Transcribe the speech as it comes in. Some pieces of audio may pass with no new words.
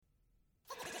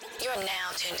You're now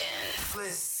tuned in.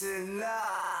 Listen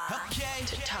up. Okay.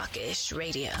 To Talk-ish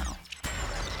Radio.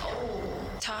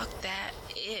 Talk that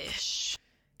ish.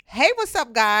 Hey, what's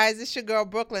up, guys? It's your girl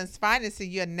Brooklyn's Finest, and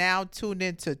you're now tuned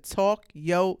in to Talk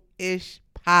Yo Ish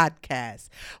podcast.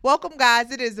 Welcome,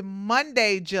 guys. It is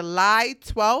Monday, July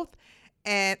 12th,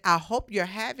 and I hope you're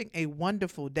having a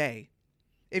wonderful day.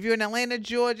 If you're in Atlanta,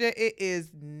 Georgia, it is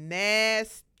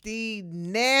nasty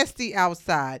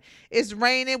outside. It's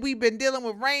raining. We've been dealing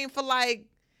with rain for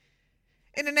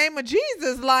in the name of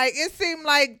Jesus, it seemed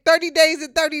like 30 days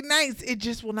and 30 nights. It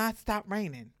just will not stop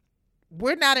raining.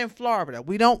 We're not in Florida.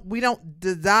 We don't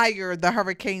desire the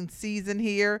hurricane season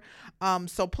here.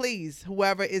 So please,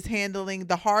 whoever is handling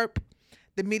the HARP,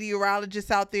 the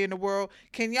meteorologists out there in the world,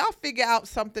 can y'all figure out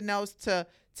something else to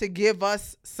give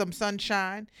us some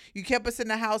sunshine? You kept us in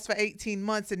the house for 18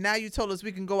 months, and now you told us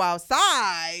we can go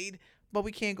outside, but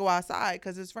we can't go outside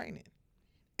because it's raining.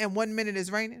 And 1 minute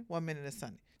is raining, 1 minute is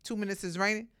sunny. 2 minutes is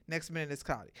raining, next minute is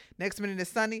cloudy. Next minute is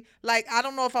sunny. I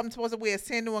don't know if I'm supposed to wear a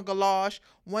sandal and galosh,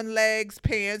 one leg's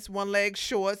pants, one leg's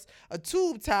shorts, a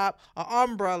tube top, an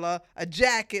umbrella, a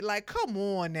jacket. Come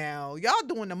on now. Y'all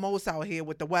doing the most out here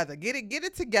with the weather. Get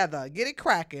it together. Get it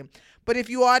cracking. But if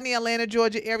you are in the Atlanta,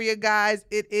 Georgia area, guys,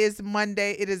 it is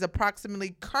Monday. It is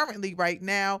approximately currently right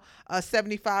now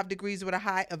 75 degrees with a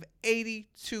high of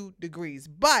 82 degrees.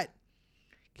 But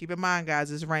keep in mind, guys,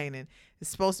 it's raining. It's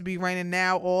supposed to be raining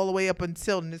now all the way up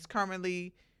until, and it's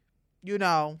currently,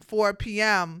 4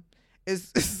 p.m.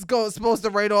 It's supposed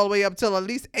to rain all the way up till at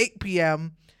least 8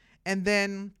 p.m. And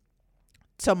then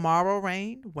tomorrow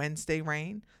rain, Wednesday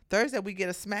rain, Thursday we get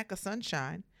a smack of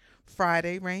sunshine,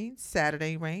 Friday rain,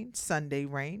 Saturday rain, Sunday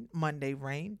rain, Monday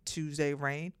rain, Tuesday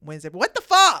rain, Wednesday. What the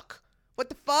fuck?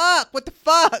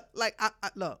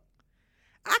 Look,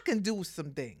 I can do some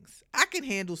things. I can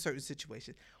handle certain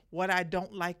situations. What I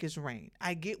don't like is rain.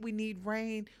 I get we need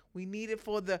rain. We need it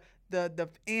for the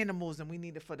animals, and we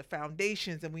need it for the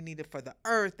foundations, and we need it for the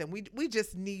earth, and we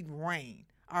just need rain.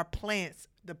 Our plants,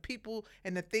 the people,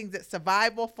 and the things that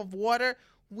survive off of water,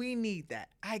 we need that.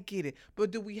 I get it.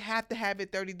 But do we have to have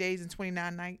it 30 days and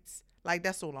 29 nights?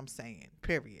 That's all I'm saying,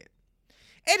 period.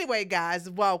 Anyway, guys,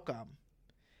 welcome.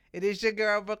 It is your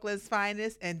girl, Brooklyn's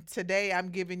Finest, and today I'm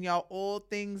giving y'all all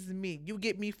things me. You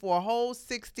get me for a whole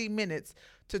 60 minutes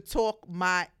to talk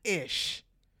my ish.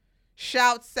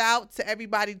 Shouts out to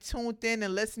everybody tuned in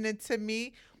and listening to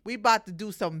me. We about to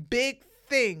do some big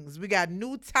things. We got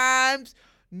new times,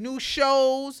 new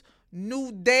shows,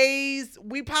 new days.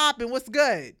 We popping. What's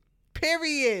good?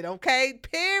 Period, okay?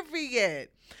 Period.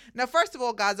 Now, first of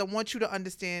all, guys, I want you to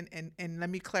understand, and let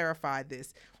me clarify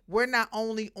this. We're not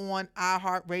only on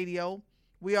iHeartRadio.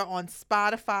 We are on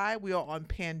Spotify. We are on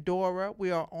Pandora.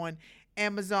 We are on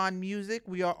Amazon Music.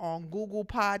 We are on Google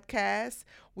Podcasts.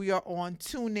 We are on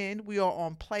TuneIn. We are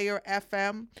on Player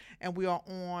FM. And we are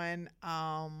on,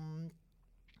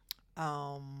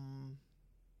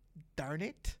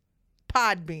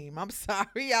 Podbeam. I'm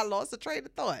sorry. I lost a train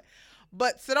of thought.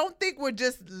 So don't think we're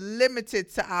just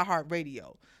limited to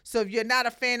iHeartRadio. So if you're not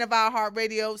a fan of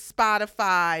iHeartRadio,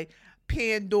 Spotify,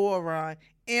 Pandora,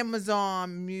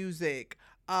 Amazon Music,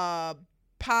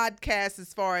 podcasts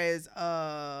as far as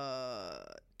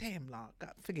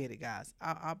forget it, guys.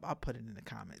 I'll put it in the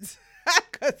comments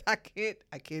because I can't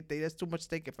think. There's too much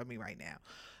thinking for me right now.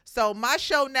 So my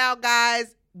show now,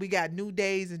 guys, we got new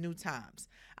days and new times.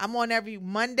 I'm on every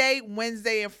Monday,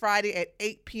 Wednesday, and Friday at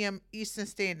 8 p.m. Eastern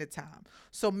Standard Time.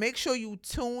 So make sure you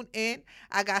tune in.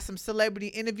 I got some celebrity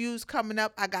interviews coming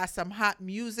up. I got some hot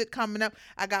music coming up.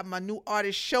 I got my new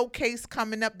artist showcase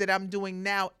coming up that I'm doing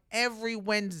now every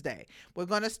Wednesday. We're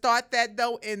going to start that,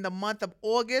 though, in the month of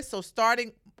August. So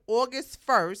starting August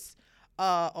 1st,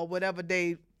 or whatever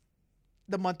day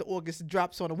the month of August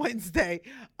drops on a Wednesday,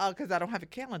 because I don't have a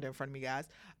calendar in front of me, guys.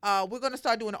 We're going to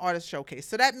start doing an artist showcase.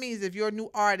 So that means if you're a new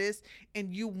artist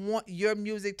and you want your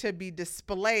music to be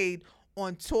displayed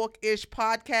on Talk-ish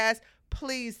Podcast,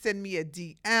 please send me a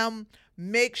DM.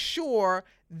 Make sure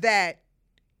that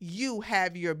you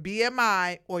have your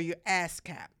BMI or your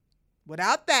ASCAP.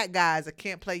 Without that, guys, I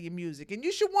can't play your music. And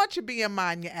you should want your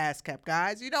BMI and your ASCAP,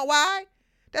 guys. You know why?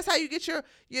 That's how you get your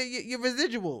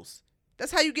residuals.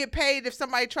 That's how you get paid if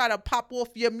somebody try to pop off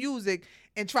your music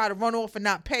and try to run off and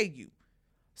not pay you.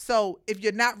 So if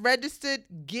you're not registered,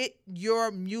 get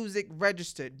your music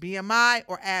registered. BMI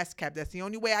or ASCAP. That's the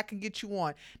only way I can get you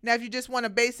on. Now, if you just want a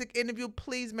basic interview,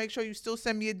 please make sure you still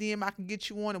send me a DM. I can get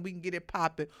you on and we can get it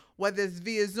popping, whether it's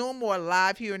via Zoom or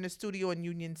live here in the studio in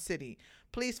Union City.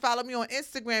 Please follow me on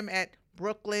Instagram at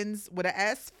Brooklyn's with an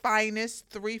S, Finest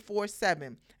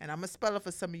 347. And I'm going to spell it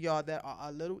for some of y'all that are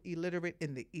a little illiterate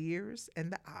in the ears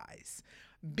and the eyes.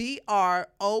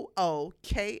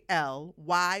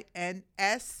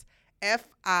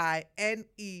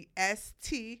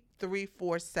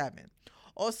 BROOKLYNSFINEST347.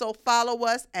 Also follow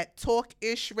us at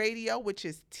Talkish Radio, which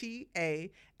is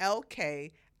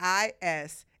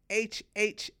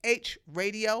TALKISHHH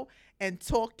Radio, and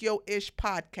Talk Yo Ish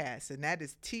Podcast, and that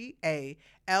is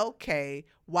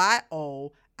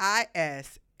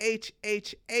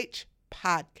TALKYOISHHH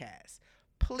Podcast.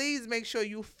 Please make sure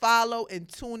you follow and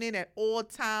tune in at all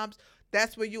times.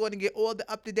 That's where you're going to get all the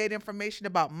up-to-date information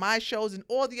about my shows and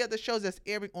all the other shows that's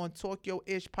airing on Talk Yo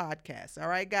Ish Podcast. All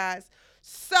right, guys?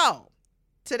 So,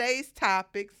 today's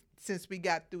topic, since we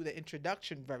got through the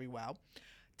introduction very well,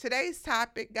 today's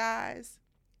topic, guys,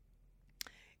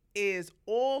 is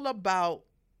all about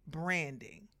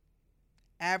branding,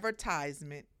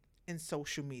 advertisement, and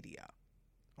social media.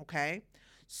 Okay?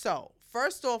 So,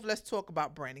 first off, let's talk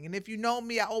about branding. And if you know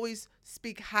me, I always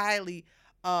speak highly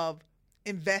of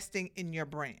investing in your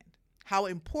brand, how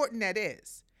important that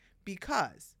is.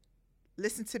 Because,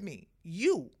 listen to me,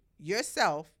 you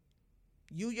yourself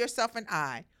and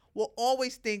I will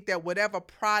always think that whatever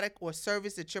product or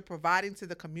service that you're providing to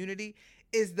the community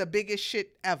is the biggest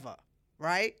shit ever,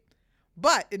 right?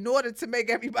 But in order to make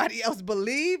everybody else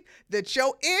believe that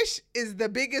your ish is the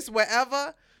biggest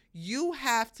wherever, you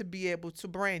have to be able to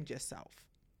brand yourself.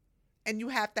 And you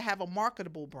have to have a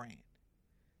marketable brand.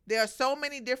 There are so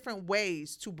many different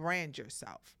ways to brand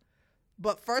yourself.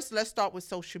 But first, let's start with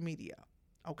social media,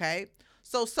 okay?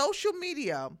 So social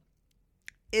media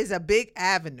is a big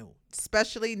avenue,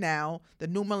 especially now, the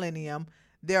new millennium.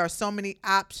 There are so many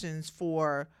options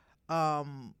for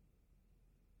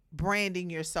branding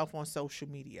yourself on social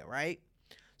media, right?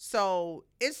 So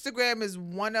Instagram is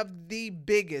one of the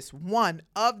biggest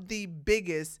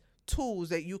tools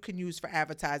that you can use for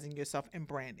advertising yourself and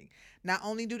branding. Not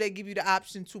only do they give you the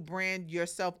option to brand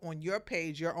yourself on your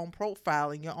page, your own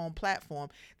profile, and your own platform,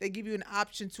 they give you an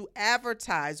option to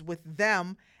advertise with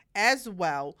them as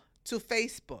well to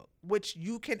Facebook, which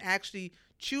you can actually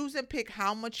choose and pick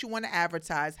how much you want to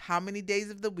advertise, how many days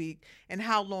of the week, and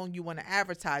how long you want to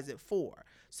advertise it for.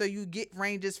 So you get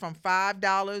ranges from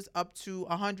 $5 up to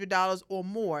 $100 or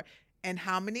more, and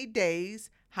how many days,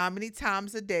 how many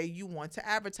times a day you want to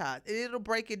advertise. And it'll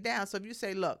break it down. So if you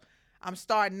say, look, I'm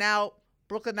starting out,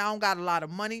 Brooklyn, I don't got a lot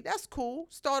of money, that's cool.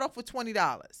 Start off with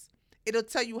 $20. It'll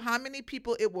tell you how many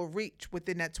people it will reach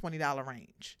within that $20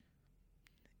 range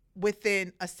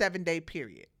within a 7-day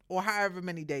period, or however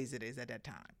many days it is at that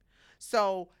time.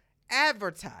 So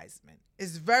advertisement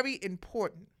is very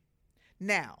important.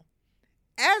 Now,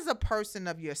 as a person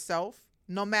of yourself,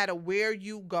 no matter where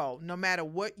you go, no matter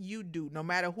what you do, no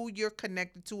matter who you're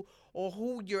connected to or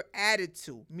who you're added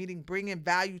to, meaning bringing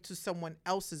value to someone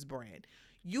else's brand,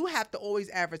 you have to always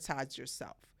advertise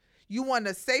yourself. You want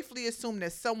to safely assume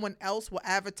that someone else will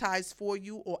advertise for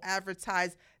you or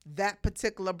advertise that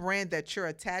particular brand that you're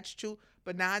attached to,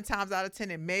 but 9 times out of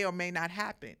 10, it may or may not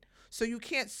happen. So you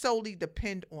can't solely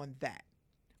depend on that.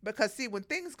 Because see, when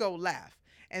things go left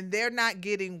and they're not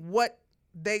getting what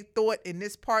they thought in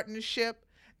this partnership,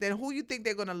 then who you think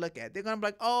they're going to look at? They're going to be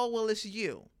like, oh, well, it's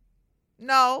you.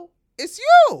 No, it's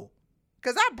you.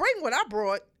 Because I bring what I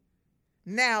brought.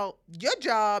 Now, your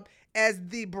job as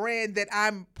the brand that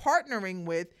I'm partnering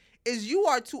with is you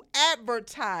are to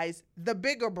advertise the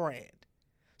bigger brand.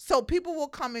 So people will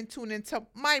come and tune into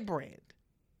my brand.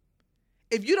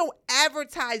 If you don't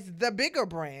advertise the bigger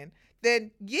brand,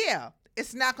 then yeah,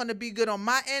 it's not going to be good on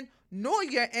my end, nor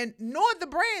your end, nor the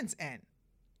brand's end.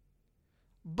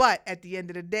 But at the end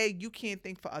of the day, you can't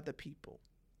think for other people,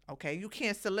 okay? You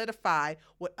can't solidify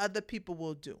what other people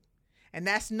will do. And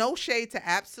that's no shade to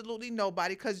absolutely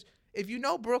nobody, because if you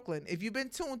know Brooklyn, if you've been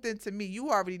tuned into me,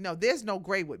 you already know there's no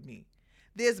gray with me.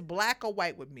 There's black or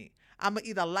white with me. I'm going to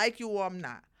either like you or I'm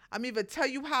not. I'm either tell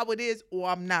you how it is or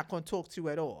I'm not going to talk to you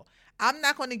at all. I'm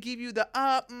not going to give you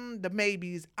the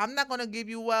maybes. I'm not going to give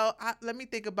you, let me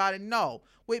think about it. No.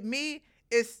 With me,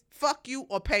 it's fuck you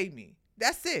or pay me.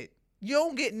 That's it. You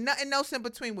don't get nothing else in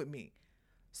between with me.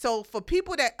 So for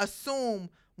people that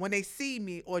assume when they see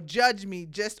me or judge me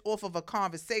just off of a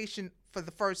conversation for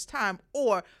the first time,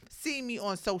 or see me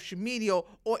on social media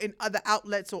or in other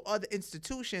outlets or other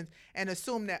institutions and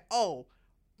assume that, oh,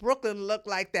 Brooklyn look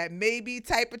like that maybe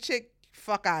type of chick,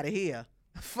 fuck out of here.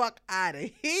 Fuck out of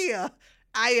here.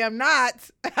 I am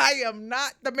not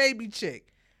the maybe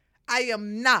chick. I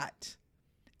am not.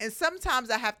 And sometimes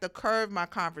I have to curve my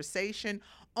conversation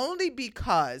only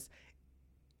because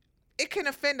it can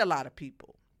offend a lot of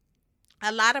people.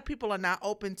 A lot of people are not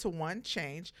open to, 1,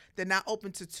 change. They're not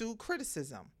open to 2,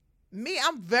 criticism. Me,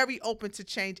 I'm very open to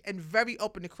change and very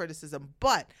open to criticism.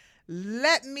 But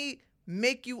let me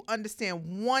make you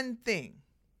understand one thing.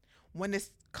 When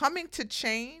it's coming to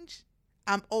change,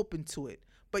 I'm open to it.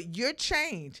 But your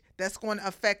change that's going to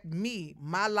affect me,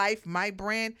 my life, my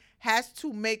brand, has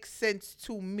to make sense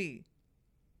to me.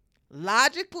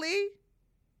 Logically,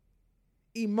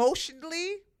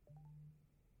 emotionally,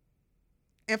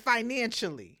 and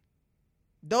financially.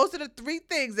 Those are the three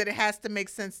things that it has to make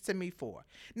sense to me for.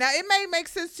 Now, it may make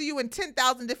sense to you in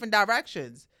 10,000 different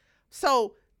directions.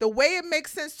 So the way it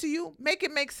makes sense to you, make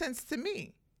it make sense to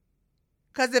me.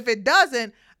 Because if it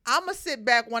doesn't, I'm going to sit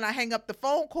back when I hang up the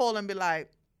phone call and be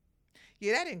like,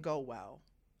 yeah, that didn't go well.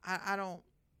 I don't,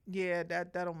 yeah,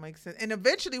 that don't make sense. And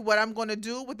eventually what I'm going to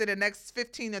do within the next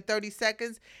 15 or 30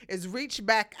 seconds is reach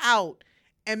back out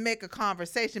and make a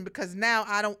conversation, because now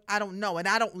I don't know, and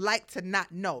I don't like to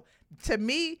not know. To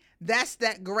me, that's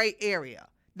that gray area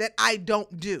that I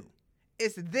don't do.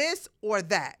 It's this or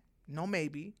that. No,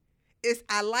 maybe. It's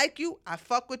I like you, I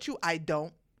fuck with you, I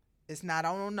don't. It's not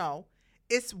I don't know.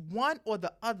 It's one or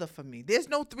the other for me. There's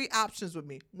no three options with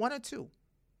me. One or two.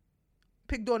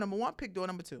 Pick door number one, pick door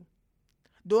number two.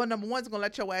 Door number one is going to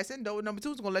let your ass in. Door number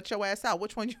two is going to let your ass out.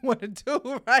 Which one you want to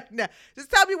do right now?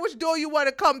 Just tell me which door you want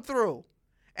to come through,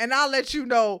 and I'll let you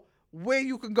know where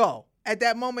you can go at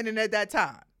that moment and at that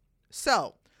time.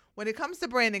 So when it comes to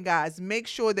branding, guys, make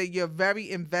sure that you're very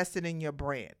invested in your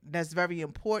brand. That's very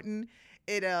important.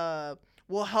 It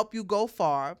will help you go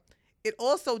far. It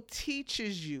also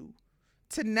teaches you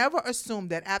to never assume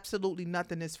that absolutely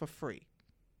nothing is for free.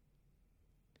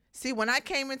 See, when I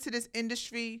came into this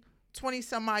industry 20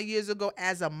 some odd years ago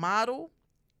as a model,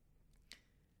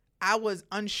 I was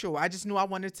unsure. I just knew I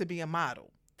wanted to be a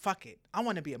model. Fuck it. I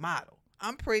want to be a model.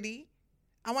 I'm pretty.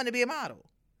 I want to be a model.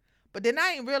 But then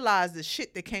I didn't realize the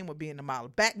shit that came with being a model.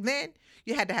 Back then,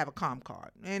 you had to have a comm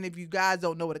card. And if you guys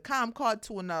don't know what a comm card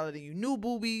to another of you new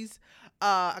boobies,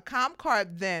 a comm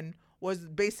card then was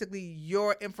basically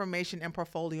your information and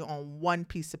portfolio on one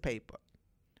piece of paper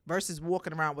versus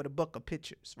walking around with a book of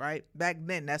pictures, right? Back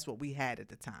then, that's what we had at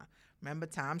the time. Remember,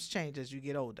 times change as you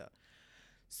get older.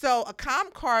 So a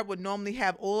comm card would normally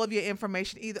have all of your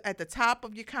information either at the top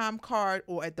of your comm card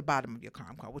or at the bottom of your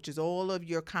comm card, which is all of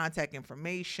your contact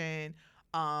information.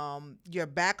 Your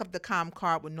back of the comm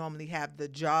card would normally have the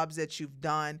jobs that you've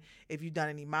done. If you've done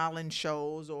any modeling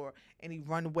shows or any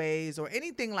runways or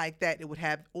anything like that, it would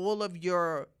have all of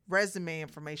your resume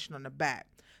information on the back.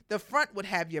 The front would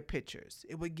have your pictures.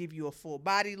 It would give you a full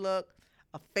body look,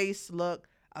 a face look,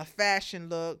 a fashion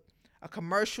look, a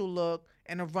commercial look,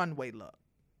 and a runway look.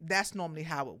 That's normally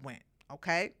how it went,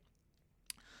 okay?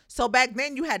 So back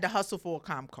then, you had to hustle for a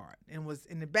comm card. And was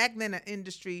in the back then the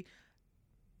industry,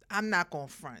 I'm not going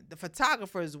to front. The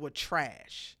photographers were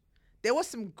trash. There was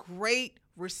some great,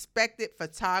 respected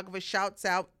photographers. Shouts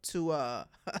out to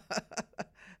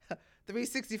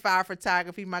 365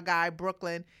 Photography, my guy,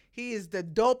 Brooklyn. He is the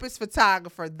dopest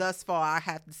photographer thus far, I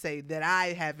have to say, that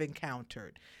I have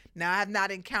encountered. Now, I have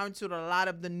not encountered a lot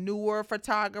of the newer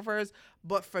photographers,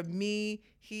 but for me,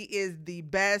 he is the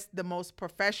best, the most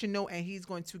professional, and he's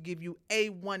going to give you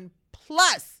A1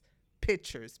 plus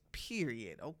pictures,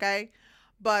 period, okay?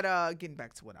 But getting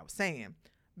back to what I was saying,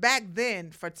 back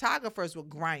then, photographers were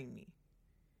grimy,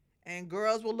 and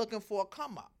girls were looking for a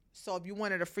come-up. So if you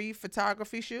wanted a free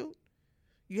photography shoot,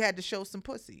 you had to show some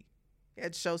pussy. You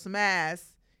had to show some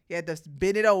ass. You had to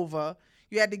bend it over.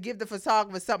 You had to give the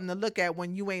photographer something to look at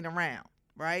when you ain't around,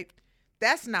 right?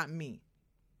 That's not me.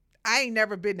 I ain't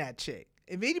never been that chick.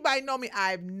 If anybody know me,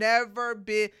 I've never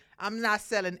been, I'm not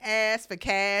selling ass for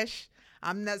cash.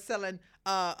 I'm not selling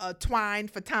a twine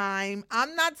for time.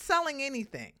 I'm not selling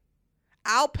anything.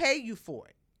 I'll pay you for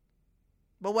it.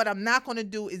 But what I'm not going to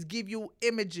do is give you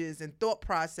images and thought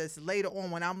process later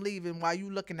on when I'm leaving while you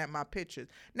looking at my pictures.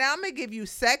 Now, I'm going to give you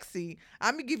sexy.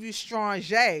 I'm going to give you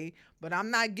strange, but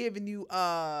I'm not giving you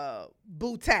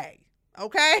bootay,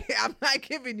 okay? I'm not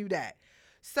giving you that.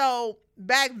 So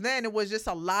back then, it was just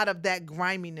a lot of that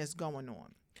griminess going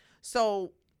on.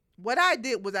 So what I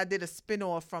did was I did a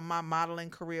spinoff from my modeling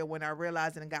career when I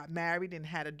realized and got married and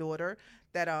had a daughter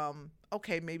that,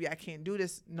 okay, maybe I can't do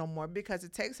this no more because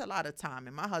it takes a lot of time.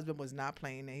 And my husband was not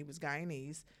playing it. He was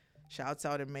Guyanese. Shouts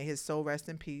out and may his soul rest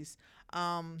in peace.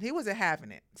 He wasn't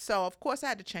having it. So, of course, I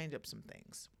had to change up some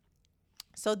things.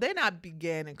 So then I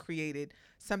began and created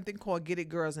something called Get It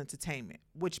Girls Entertainment,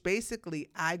 which basically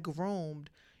I groomed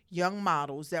young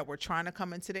models that were trying to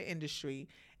come into the industry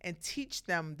and teach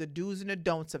them the do's and the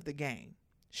don'ts of the game.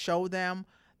 Show them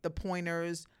the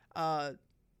pointers,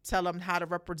 tell them how to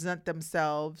represent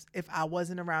themselves if I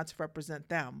wasn't around to represent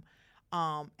them,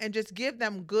 and just give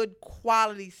them good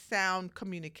quality sound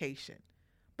communication.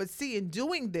 But see, in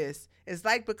doing this, it's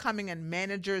like becoming a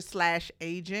manager slash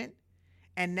agent.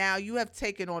 And now you have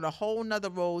taken on a whole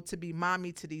nother role to be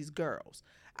mommy to these girls.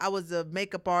 I was the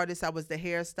makeup artist. I was the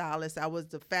hairstylist. I was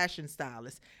the fashion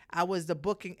stylist. I was the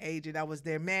booking agent. I was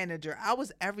their manager. I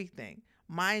was everything.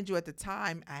 Mind you, at the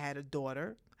time, I had a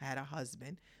daughter. I had a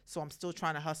husband. So I'm still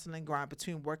trying to hustle and grind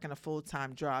between working a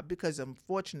full-time job because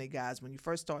unfortunately, guys, when you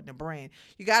first start in a brand,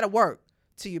 you got to work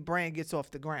till your brand gets off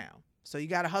the ground. So you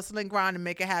got to hustle and grind and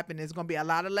make it happen. There's going to be a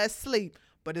lot of less sleep,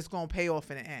 but it's going to pay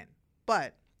off in the end.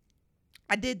 But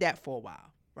I did that for a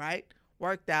while, right?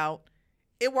 Worked out.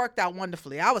 It worked out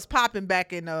wonderfully. I was popping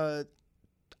back in, I'll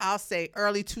say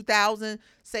early 2000,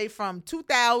 say from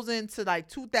 2000 to like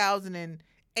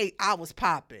 2008, I was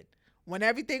popping. When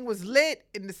everything was lit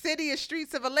in the city and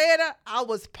streets of Atlanta, I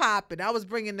was popping. I was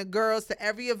bringing the girls to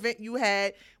every event you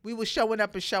had. We were showing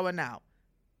up and showing out,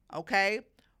 okay?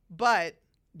 But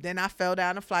then I fell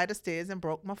down a flight of stairs and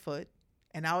broke my foot,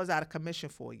 and I was out of commission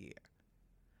for a year.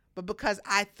 But because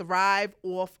I thrive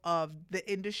off of the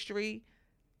industry,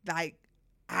 like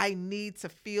I need to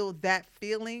feel that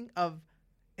feeling of,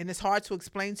 and it's hard to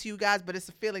explain to you guys, but it's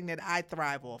a feeling that I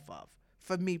thrive off of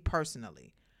for me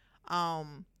personally.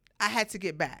 I had to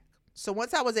get back. So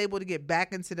once I was able to get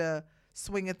back into the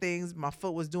swing of things, my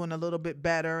foot was doing a little bit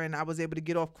better and I was able to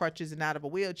get off crutches and out of a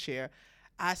wheelchair,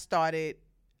 I started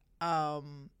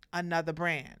another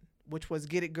brand, which was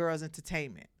Get It Girls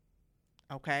Entertainment.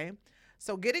 Okay?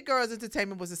 So Get It Girls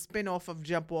Entertainment was a spinoff of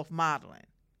Jump Off Modeling.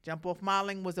 Jump Off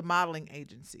Modeling was a modeling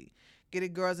agency. Get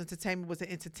It Girls Entertainment was an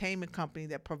entertainment company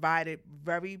that provided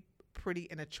very pretty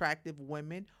and attractive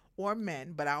women or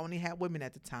men, but I only had women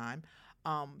at the time,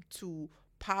 to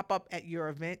pop up at your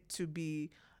event, to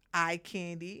be eye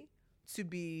candy, to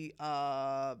be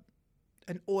an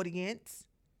audience,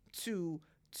 to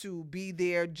be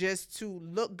there just to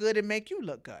look good and make you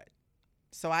look good.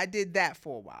 So I did that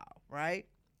for a while, right?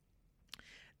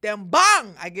 Then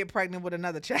bang, I get pregnant with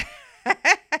another child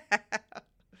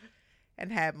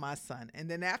and had my son. And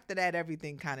then after that,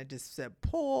 everything kind of just said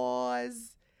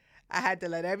pause. I had to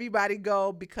let everybody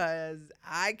go because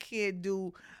I can't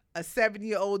do a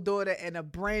 7-year-old daughter and a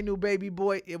brand new baby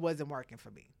boy. It wasn't working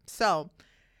for me. So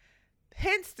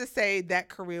hence to say that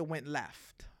career went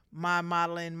left. My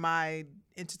modeling, my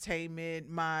entertainment,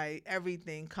 my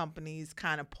everything companies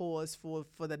kind of paused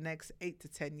for the next 8 to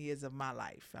 10 years of my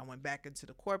life. I went back into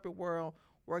the corporate world,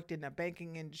 worked in the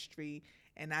banking industry,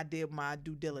 and I did my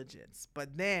due diligence.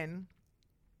 But then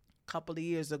a couple of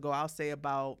years ago, I'll say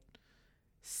about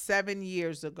 7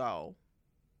 years ago,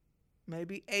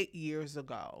 maybe 8 years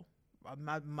ago,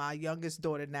 my youngest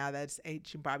daughter now, that's 8,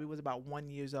 she probably was about 1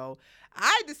 year old.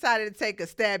 I decided to take a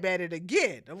stab at it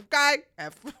again, okay?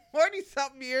 At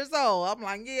 40-something years old, I'm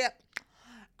like, yeah,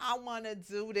 I want to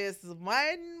do this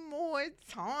one more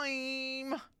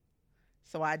time.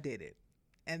 So I did it.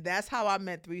 And that's how I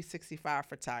met 365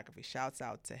 Photography. Shouts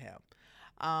out to him.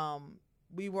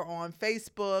 We were on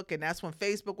Facebook, and that's when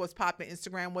Facebook was popping.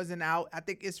 Instagram wasn't out. I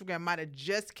think Instagram might have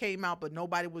just came out, but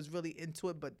nobody was really into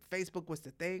it, but Facebook was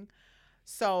the thing.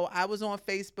 So I was on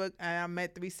Facebook, and I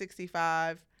met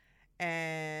 365,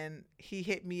 and he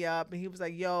hit me up, and he was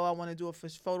like, yo, I want to do a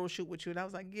photo shoot with you. And I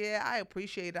was like, yeah, I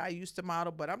appreciate it. I used to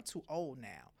model, but I'm too old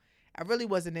now. I really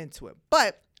wasn't into it.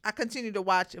 But I continued to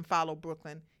watch and follow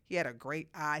Brooklyn. He had a great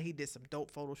eye. He did some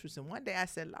dope photo shoots. And one day I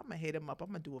said, I'm going to hit him up. I'm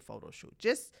going to do a photo shoot.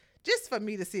 Just for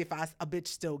me to see if a bitch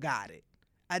still got it.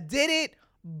 I did it.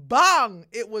 Bang!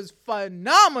 It was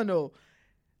phenomenal.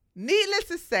 Needless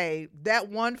to say, that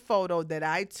one photo that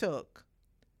I took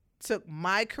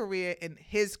my career and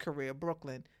his career,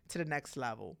 Brooklyn, to the next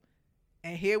level.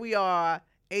 And here we are,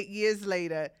 8 years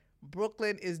later.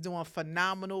 Brooklyn is doing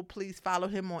phenomenal. Please follow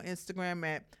him on Instagram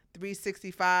at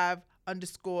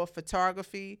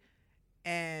 365_photography.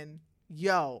 And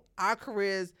yo, our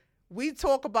careers, we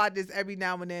talk about this every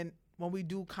now and then when we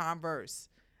do converse,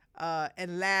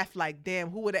 and laugh like, damn,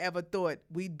 who would have ever thought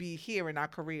we'd be here in our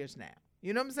careers now?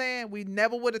 You know what I'm saying? We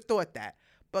never would have thought that.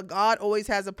 But God always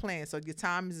has a plan. So your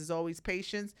time is always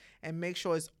patience, and make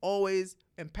sure it's always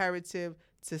imperative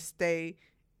to stay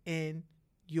in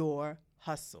your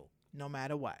hustle, no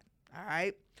matter what. All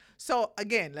right. So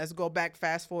again, let's go back,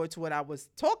 fast forward to what I was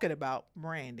talking about,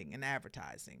 branding and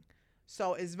advertising.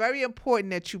 So it's very important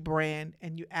that you brand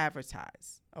and you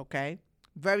advertise. Okay.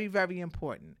 Very, very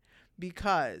important,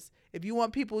 because if you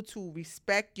want people to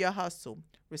respect your hustle,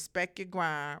 respect your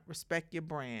grind, respect your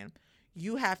brand,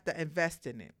 you have to invest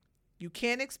in it. You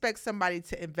can't expect somebody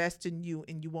to invest in you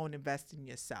and you won't invest in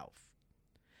yourself.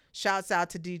 Shouts out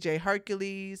to DJ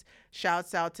Hercules.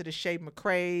 Shouts out to the Shay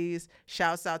McCrae's.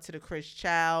 Shouts out to the Chris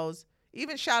Childs.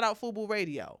 Even shout out Fubu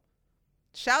Radio.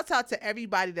 Shouts out to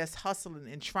everybody that's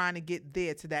hustling and trying to get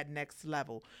there to that next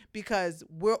level, because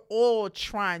we're all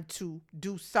trying to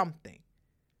do something.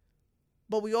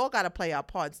 But we all got to play our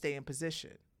part and stay in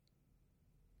position.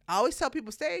 I always tell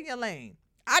people, stay in your lane.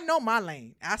 I know my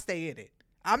lane. I stay in it.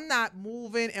 I'm not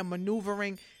moving and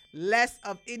maneuvering less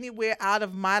of anywhere out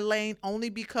of my lane, only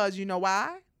because, you know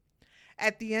why?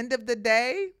 At the end of the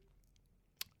day,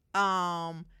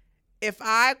 if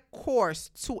I course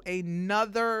to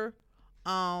another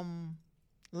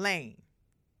lane,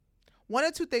 one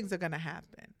or two things are going to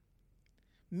happen.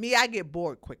 Me, I get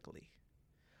bored quickly.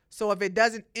 So if it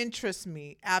doesn't interest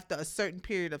me after a certain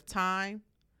period of time,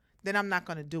 then I'm not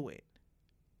going to do it.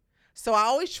 So I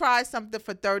always try something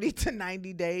for 30 to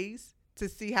 90 days to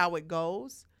see how it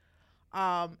goes.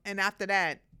 And after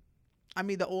that,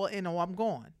 I'm either all in or I'm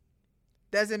gone.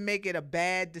 Doesn't make it a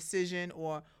bad decision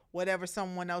or whatever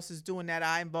someone else is doing that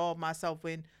I involve myself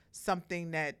in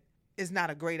something that is not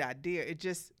a great idea. It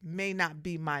just may not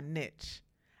be my niche.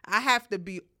 I have to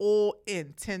be all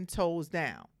in, 10 toes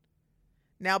down.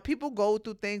 Now, people go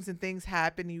through things and things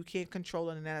happen and you can't control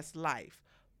it, and that's life.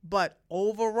 But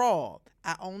overall,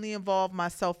 I only involve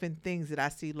myself in things that I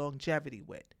see longevity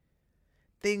with.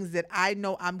 Things that I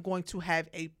know I'm going to have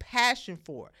a passion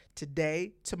for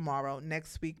today, tomorrow,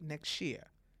 next week, next year.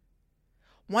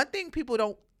 One thing people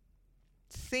don't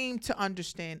seem to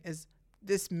understand is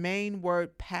this main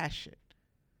word, passion.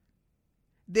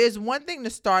 There's one thing to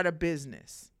start a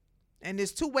business, and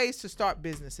there's two ways to start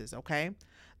businesses, okay?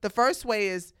 The first way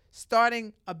is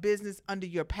starting a business under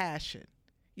your passion.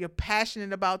 You're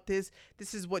passionate about this.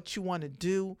 This is what you want to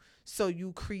do, so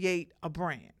you create a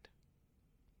brand.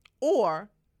 Or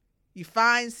you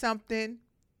find something,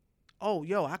 oh,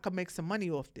 yo, I could make some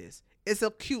money off this. It's a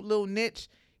cute little niche.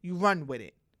 You run with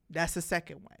it. That's the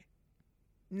second way.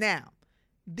 Now,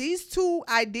 these two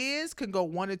ideas can go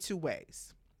one or two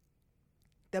ways.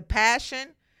 The passion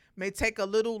may take a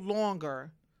little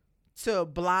longer to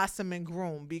blossom and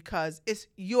groom because it's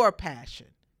your passion,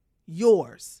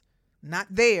 yours, not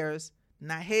theirs,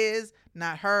 not his,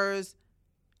 not hers,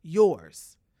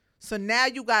 yours. So now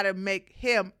you got to make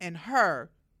him and her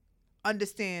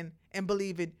understand and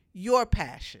believe in your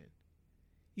passion.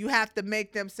 You have to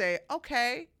make them say,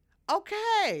 okay,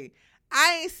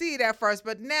 I ain't see it at first,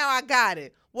 but now I got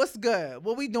it. What's good?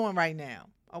 What we doing right now?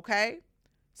 Okay?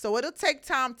 So it'll take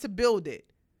time to build it.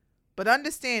 But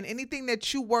understand, anything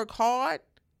that you work hard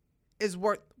is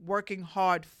worth working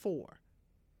hard for.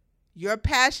 Your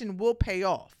passion will pay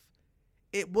off.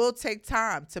 It will take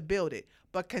time to build it,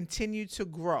 but continue to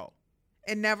grow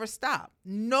and never stop,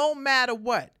 no matter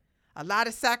what. A lot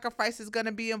of sacrifice is going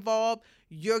to be involved.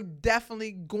 You're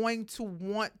definitely going to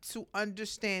want to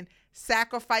understand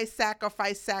sacrifice.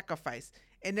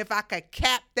 And if I could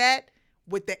cap that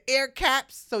with the air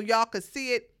caps so y'all could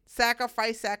see it,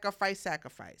 sacrifice.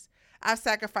 I've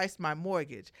sacrificed my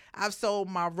mortgage. I've sold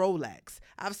my Rolex.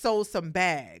 I've sold some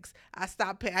bags. I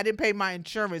didn't pay my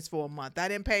insurance for a month. I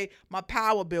didn't pay my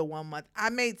power bill 1 month. I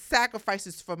made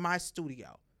sacrifices for my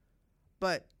studio.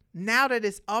 But now that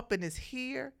it's up and it's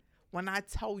here, when I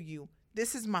tell you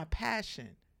this is my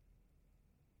passion,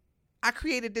 I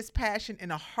created this passion in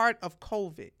the heart of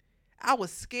COVID. I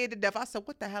was scared to death. I said,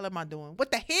 what the hell am I doing?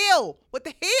 What the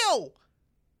hell?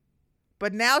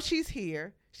 But now she's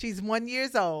here. She's 1 year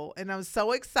old, and I'm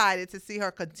so excited to see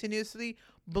her continuously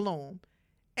bloom.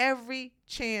 Every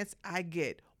chance I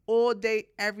get, all day,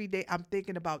 every day, I'm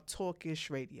thinking about Talkish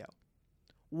Radio.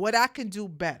 What I can do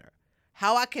better.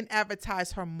 How I can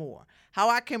advertise her more. How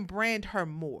I can brand her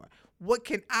more. What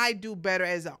can I do better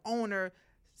as an owner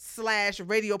 /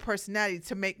 radio personality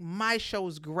to make my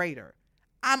shows greater?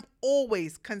 I'm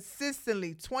always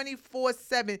consistently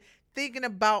 24/7 thinking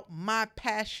about my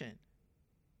passion.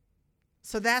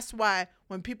 So that's why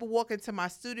when people walk into my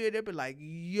studio, they'll be like,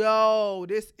 yo,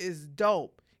 this is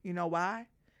dope. You know why?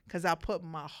 Because I put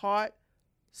my heart,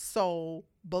 soul,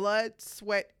 blood,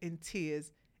 sweat, and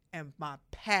tears and my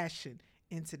passion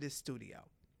into this studio.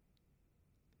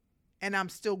 And I'm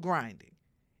still grinding.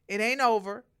 It ain't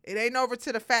over. It ain't over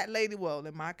to the fat lady. Well,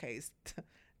 in my case,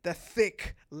 the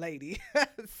thick lady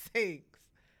sings.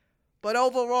 But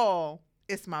overall,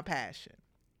 it's my passion.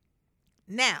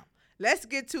 Now, let's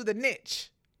get to the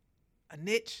niche. A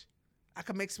niche, I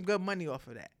can make some good money off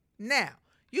of that. Now,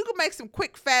 you can make some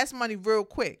quick, fast money real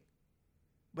quick.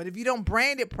 But if you don't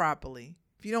brand it properly,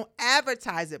 if you don't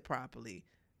advertise it properly,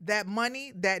 that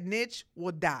money, that niche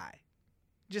will die.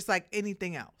 Just like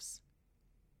anything else.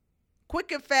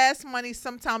 Quick and fast money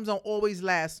sometimes don't always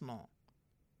last long.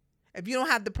 If you don't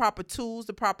have the proper tools,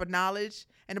 the proper knowledge,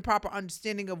 and the proper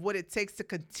understanding of what it takes to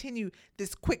continue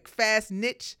this quick, fast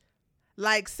niche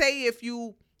Like, say if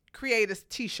you create a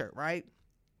t-shirt, right?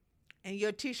 And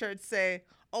your t-shirt say,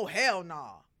 oh, hell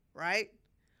nah, right?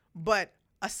 But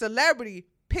a celebrity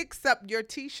picks up your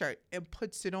t-shirt and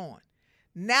puts it on.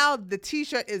 Now the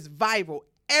t-shirt is viral.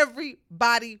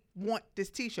 Everybody want this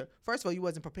t-shirt. First of all, you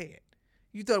wasn't prepared.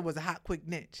 You thought it was a hot, quick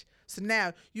niche. So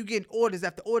now you getting orders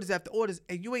after orders after orders,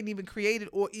 and you ain't even created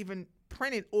or even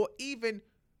printed or even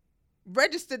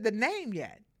registered the name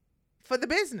yet for the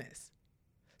business.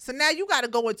 So now you got to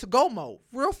go into go mode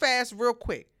real fast, real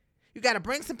quick. You got to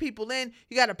bring some people in.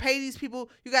 You got to pay these people.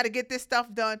 You got to get this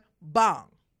stuff done. Bang.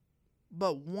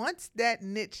 But once that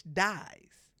niche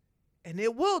dies, and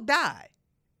it will die,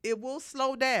 it will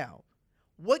slow down.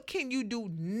 What can you do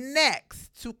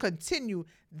next to continue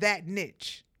that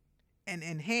niche and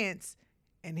enhance?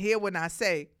 And here when I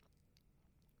say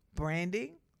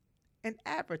branding and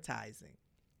advertising,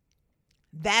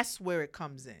 that's where it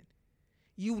comes in.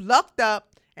 You lucked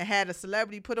up and had a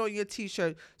celebrity put on your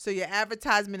t-shirt, so your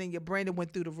advertisement and your branding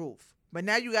went through the roof. But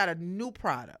now you got a new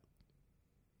product.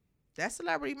 That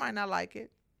celebrity might not like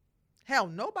it. Hell,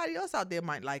 nobody else out there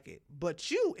might like it. But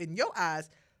you, in your eyes,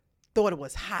 thought it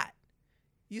was hot.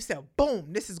 You said,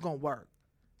 boom, this is going to work.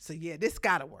 So, yeah, this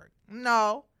got to work.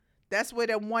 No, that's where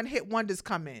that one-hit wonders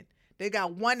come in. They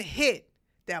got one hit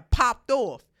that popped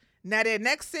off. Now, their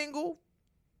next single,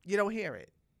 you don't hear it.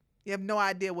 You have no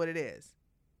idea what it is.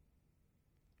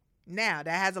 Now,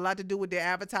 that has a lot to do with their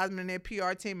advertisement and their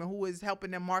PR team and who is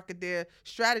helping them market their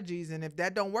strategies. And if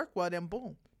that don't work well, then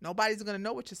boom. Nobody's going to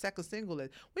know what your second single is.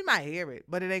 We might hear it,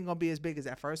 but it ain't going to be as big as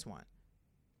that first one.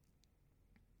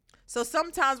 So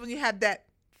sometimes when you have that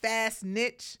fast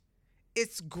niche,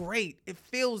 it's great. It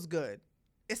feels good.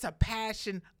 It's a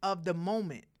passion of the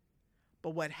moment.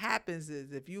 But what happens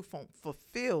is if you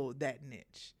fulfill that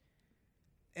niche,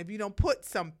 if you don't put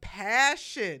some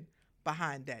passion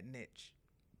behind that niche,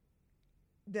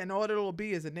 then all it'll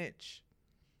be is a niche.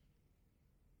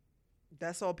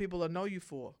 That's all people will know you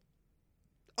for.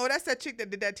 Oh, that's that chick that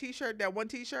did that t-shirt, that one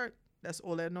t-shirt? That's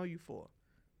all they'll know you for.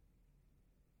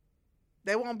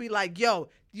 They won't be like, yo,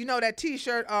 you know that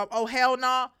t-shirt, oh, hell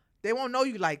nah. They won't know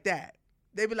you like that.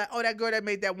 They be like, oh, that girl that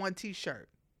made that one t-shirt.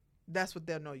 That's what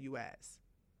they'll know you as.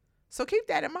 So keep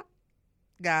that in mind.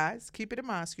 Guys, keep it in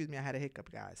mind. Excuse me, I had a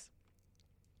hiccup, guys.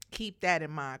 Keep that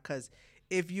in mind, because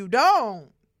if you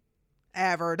don't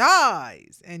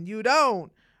advertise and you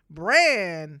don't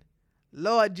brand,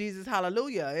 Lord Jesus,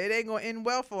 hallelujah, it ain't going to end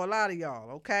well for a lot of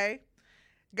y'all, okay?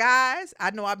 Guys,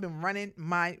 I know I've been running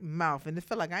my mouth, and it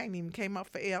feel like I ain't even came up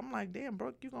for air. I'm like, damn,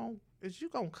 Brooke, is you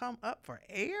gonna come up for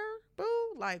air, boo?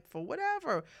 Like, for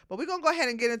whatever. But we're going to go ahead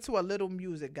and get into a little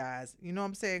music, guys. You know what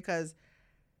I'm saying? Because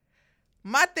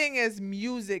my thing is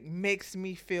music makes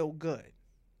me feel good.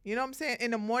 You know what I'm saying?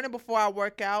 In the morning before I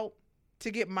work out,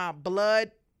 to get my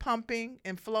blood pumping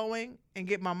and flowing and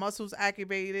get my muscles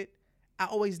activated, I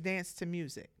always dance to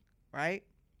music, right?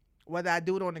 Whether I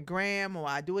do it on the gram or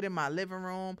I do it in my living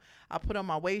room, I put on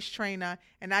my waist trainer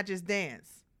and I just dance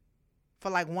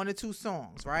for like 1 or 2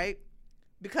 songs, right?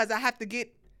 Because I have to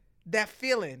get that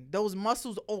feeling, those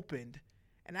muscles opened,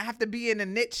 and I have to be in a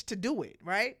niche to do it,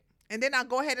 right? And then I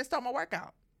go ahead and start my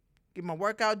workout. Get my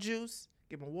workout juice,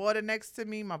 get my water next to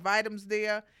me, my vitamins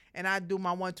there, and I do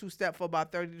my 1-2 step for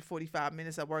about 30 to 45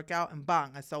 minutes. I work out and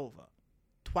bang, it's over.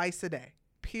 Twice a day.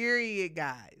 Period,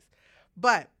 guys.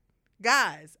 But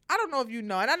guys, I don't know if you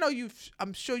know, and I know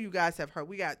I'm sure you guys have heard,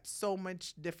 we got so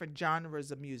much different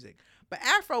genres of music. But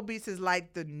Afrobeats is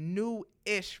like the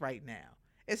new-ish right now.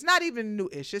 It's not even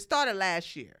new-ish. It started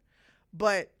last year.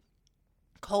 But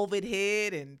COVID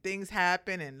hit and things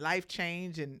happened and life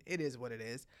changed, and it is what it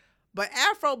is. But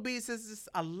Afrobeats is just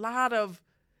a lot of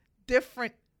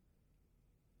different,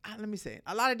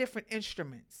 a lot of different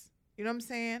instruments. You know what I'm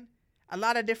saying? A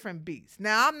lot of different beats.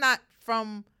 Now, I'm not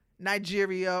from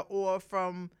Nigeria or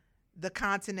from the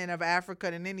continent of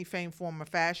Africa in any fame, form, or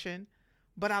fashion,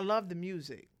 but I love the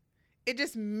music. It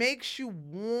just makes you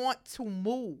want to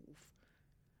move.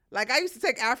 Like, I used to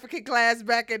take African class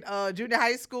back in junior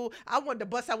high school. I wanted to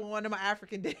bust out with one of my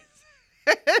African dances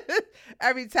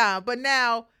every time. But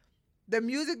now, the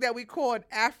music that we called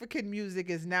African music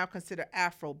is now considered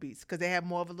Afrobeats because they have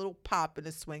more of a little pop and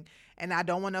a swing. And I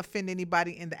don't want to offend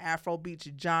anybody in the Afrobeats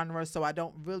genre, so I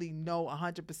don't really know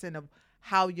 100% of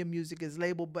how your music is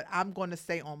labeled. But I'm going to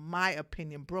say, on my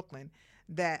opinion, Brooklyn,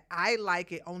 that I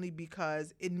like it only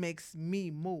because it makes me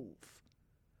move.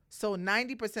 So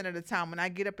 90% of the time when I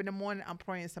get up in the morning, I'm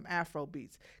playing some Afro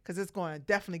beats because it's going to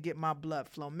definitely get my blood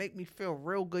flowing, make me feel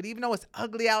real good. Even though it's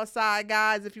ugly outside,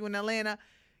 guys, if you're in Atlanta,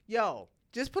 yo,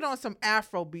 just put on some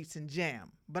Afro beats and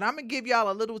jam. But I'm going to give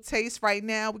y'all a little taste right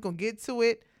now. We're going to get to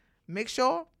it. Make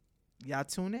sure Y'all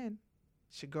tune in.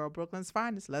 It's your girl, Brooklyn's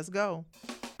Finest. Let's go.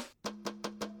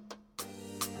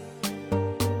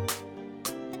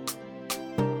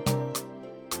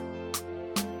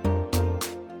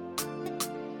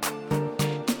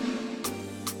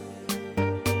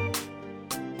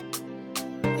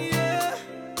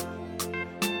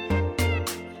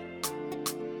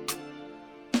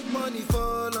 Money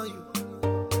fall on you,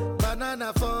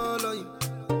 banana fall on you,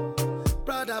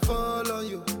 Prada fall on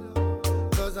you,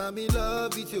 cause I'm in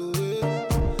love with you.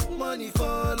 Money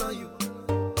fall on you,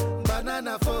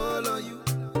 banana fall on you,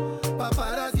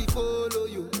 paparazzi follow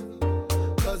you,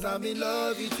 cause I'm in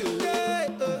love with you.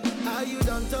 Are you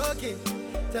done talking?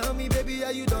 Tell me baby,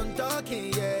 are you done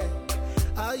talking? Yeah.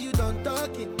 Are you done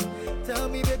talking? Tell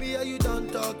me baby, are you done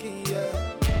talking? Yeah.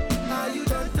 Are you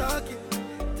done talking?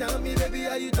 Tell me, baby,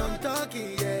 are you done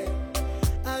talking? Yeah.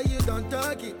 Are you done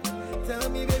talking? Tell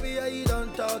me, baby, are you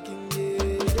done talking?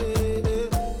 Yeah.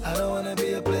 I don't wanna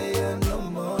be a player no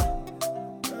more.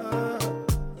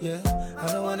 Yeah.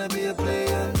 I don't wanna be a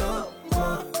player no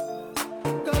more.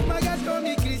 Cause my guys call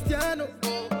me Cristiano,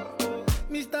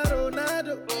 Mr.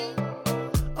 Ronaldo,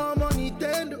 I'm on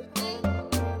Nintendo.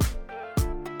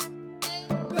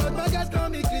 Cause my guys call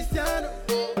me Cristiano,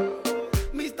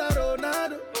 Mr.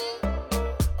 Ronaldo,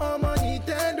 I'm on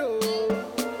Nintendo.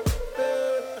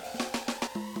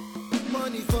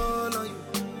 Money fall on you,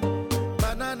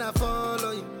 banana fall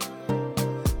on you,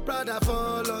 Prada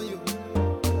fall on you,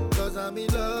 cause I'm in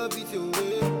love with you.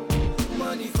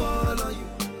 Money fall on you,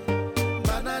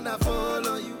 banana fall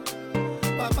on you,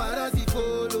 paparazzi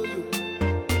follow you,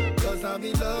 cause I'm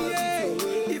in love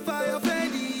with you. If I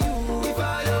offend you, if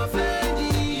I offend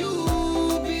you,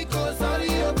 because sorry,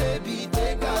 oh baby,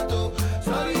 take out.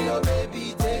 Sorry, oh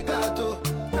baby, take out.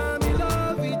 I'm in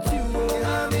love with you.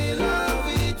 I'm in love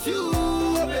with you.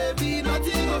 Oh baby,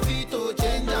 nothing of it to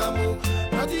change amo.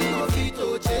 Nothing of it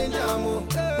to change amo.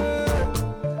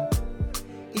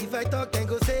 If I talk, then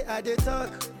go say I dey talk.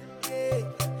 Hey.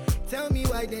 Tell me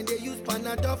why then they use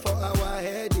Panadol for our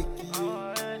headache.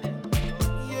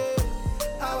 Yeah.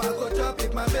 How I go chop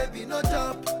if my baby no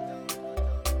chop?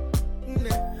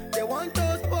 They want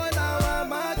to spoil our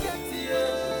market.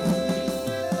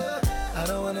 Yeah. I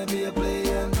don't wanna be a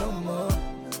player no more.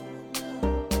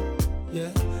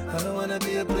 Yeah. I don't wanna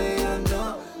be a player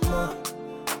no more.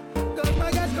 Cause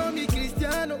my guys call me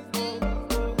Cristiano,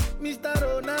 Mr.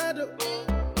 Ronaldo,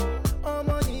 I'm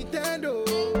on Nintendo.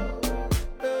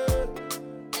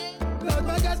 Cause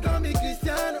my guys call me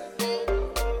Cristiano,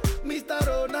 Mr.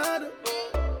 Ronaldo,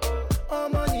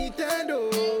 I'm on Nintendo.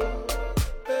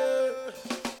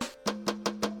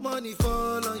 Money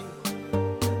fall on you,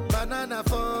 banana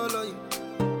fall on you,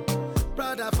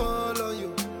 Prada fall on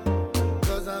you,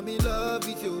 cause I'm in love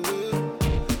with you.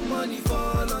 Money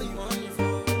fall on you,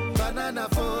 banana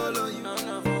fall on you,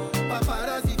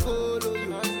 paparazzi follow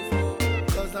you,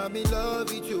 cause I'm in love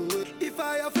with you. If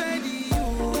I offend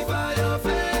you, if I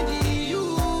offend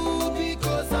you,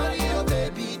 because sorry, oh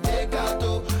baby, take out.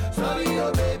 Sorry,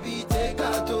 oh baby, take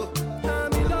out.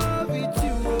 I'm in love with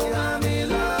you. I'm in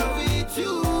love with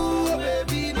you. Oh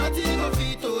baby, nothing of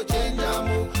it to change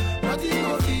amo. Nothing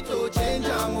of it to change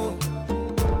amo.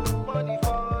 Money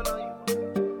fall on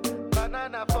you,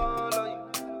 banana fall on you,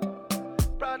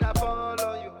 Prada fall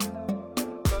on you,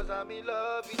 cause I'm in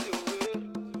love with you.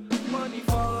 Money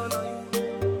fall on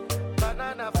you,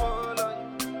 banana fall on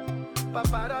you,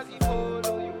 paparazzi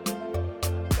follow you,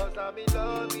 cause I'm in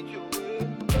love with you.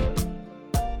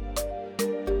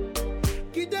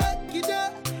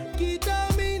 Kita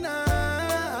me now.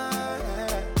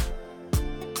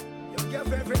 Your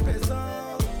girlfriend friend person.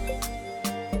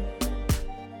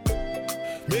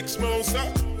 Mix Mosa.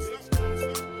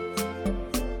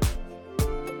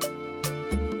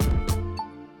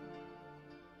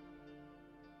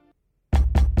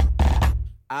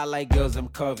 I like girls, I'm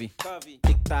curvy.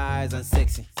 Thick thighs and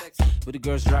sexy. But the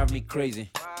girls drive me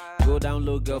crazy. Go down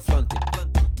low, girl, flaunt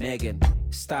it. Megan,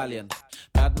 Stallion.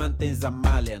 Bad man things I'm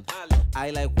Malian. I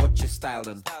like what you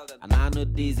styling. And I know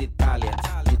these Italians.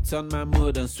 You turn my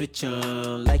mood and switch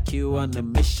on. Like you on a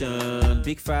mission.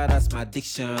 Big fat, that's my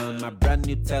addiction. My brand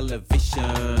new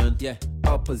television. Yeah,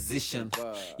 opposition.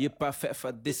 You perfect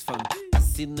for this fun. I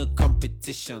see no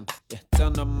competition. Yeah,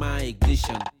 turn on my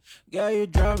ignition. Girl, you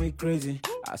drive me crazy.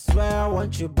 I swear I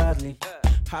want you badly.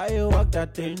 How you walk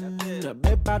that thing?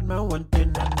 Make bad man one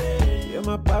thing. You're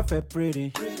my perfect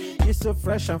pretty. You're so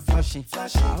fresh and flashy. I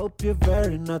hope you're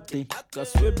very naughty.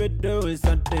 Cause we be doing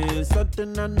something.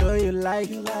 Something I know you like.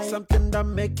 Something that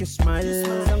make you smile.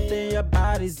 Something your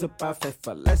body's so perfect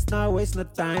for. Let's not waste no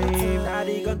time.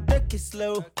 Daddy gon' take it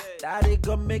slow. Daddy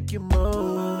gon' make you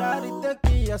move. Daddy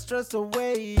taking your stress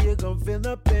away. You gon' feel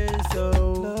the pain. So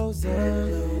closer,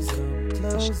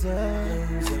 closer,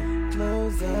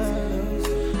 closer.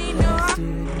 Let's do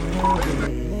it my way.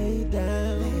 Lay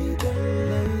down, lay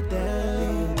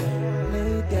down,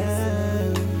 lay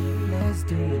down. Let's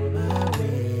do it my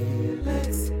way.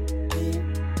 Let's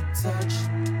touch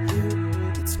you.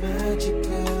 It's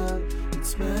magical.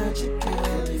 It's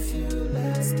magical if you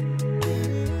let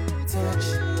me touch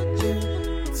you.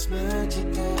 It's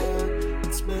magical.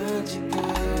 It's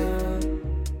magical.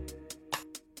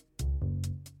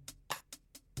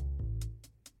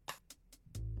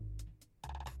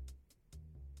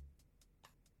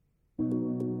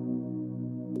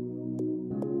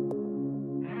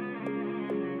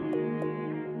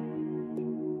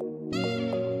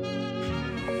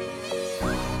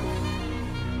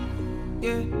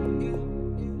 Yeah.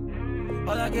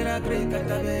 All I get a great cat,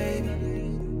 baby.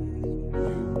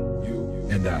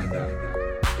 And I.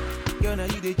 Girl, now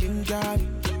you the ginger.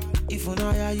 If you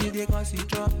know how you the cause you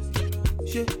drop.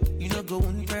 Shit, you know go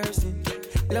one person.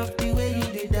 Love the way you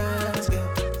the dance, girl.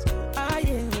 I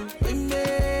am we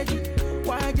made it.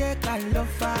 Why you can't love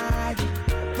fire?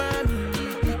 Mommy,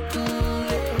 be cool.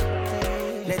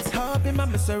 Let's hop in my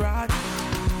Maserati.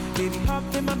 Baby,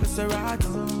 hop in my Maserati.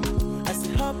 I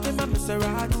said hop in my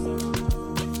Maserati.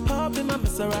 Hop in my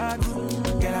Maserati.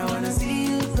 Girl, I wanna see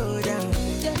you go down.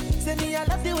 Yeah, say me I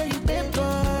love the way you bend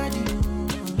body.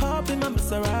 Hop in my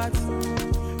Maserati.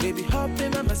 Baby, hop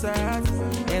in my Maserati.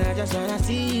 And I just wanna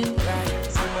see you ride.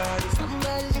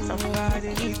 Somebody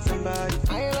needs somebody.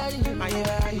 My body,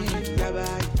 your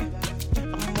body.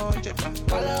 I'm more check.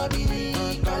 Follow me.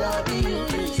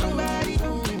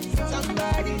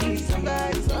 Somebody needs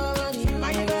somebody.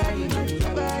 My body,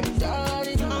 your body.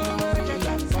 I'm more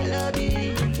check. Follow me.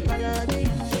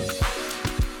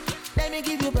 Let me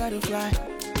give you butterfly.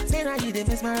 Say now you dey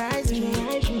mesmerize me.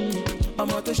 I'm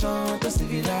out to show to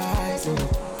civilize.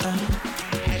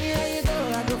 Anywhere you go,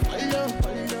 I go follow.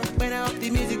 When I up the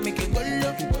music, make it go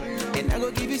low. And I go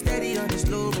give you steady on the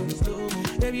slow.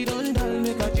 Baby, don't dull,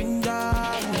 make a ginger.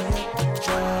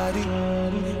 Shawty,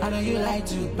 I know you like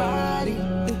to party.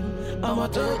 I'm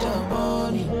out to jump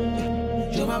on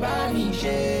it. Show my body,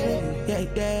 shit. Yeah,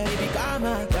 baby, come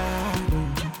my God.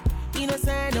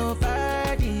 Innocent,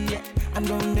 nobody. I'm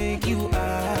gonna make you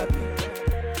happy.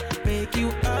 Make you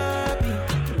happy.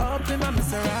 Up in my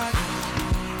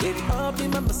Maserati. Baby, up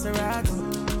in my Maserati.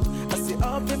 I say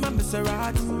up in my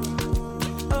Maserati.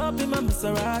 Up in my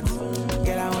Maserati.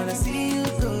 Girl, I wanna see you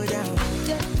go down.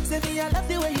 Yeah, say me I love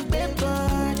the way you bend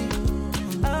body.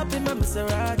 Up in my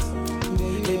Maserati.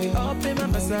 Baby, up in my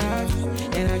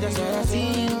Maserati. And I just wanna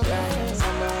see you ride.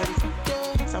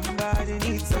 Somebody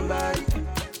needs somebody.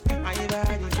 My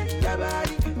body, your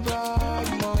body.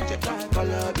 I'm on check out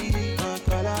color be.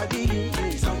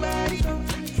 Somebody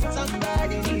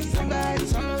needs somebody.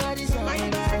 My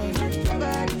body, your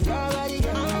body.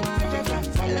 I'm on check out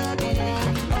color be.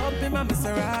 Up in my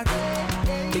Maserati.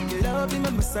 Make you love in my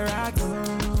Maserati.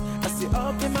 I say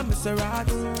up in my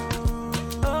Maserati.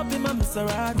 Up in my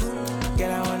Maserati.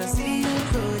 Girl, I wanna see you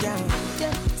go down.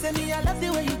 Yeah, say me I love the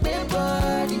way you bend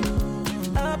body.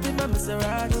 Up in my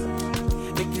Maserati.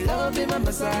 Make you love in my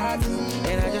Maserati.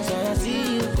 And I just wanna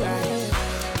see you ride.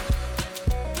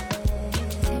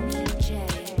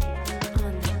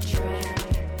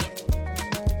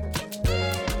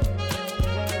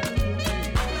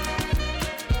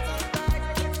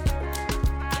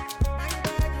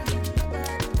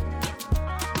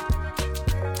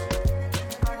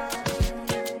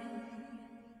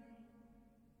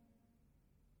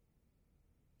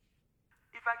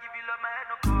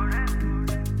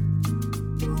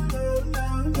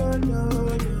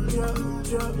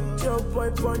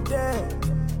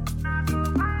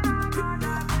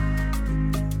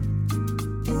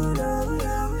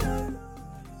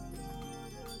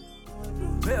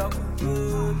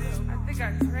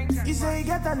 You say you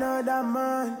get another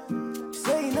man,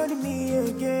 say you know the me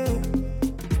again.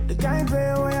 The kind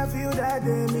pain when I feel that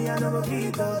day, me I never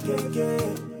feel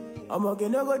okay. I'm okay,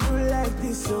 no go do like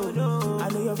this, so no. I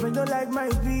know your friend don't like my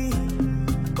beat,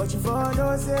 but you for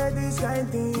don't say this kind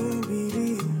thing be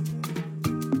real.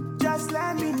 Just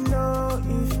let me know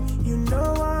if you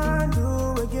know what to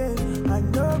do again. I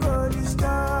no go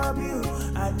disturb you,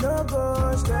 I no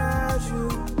go stress you.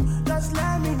 Just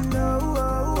let me know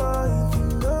if you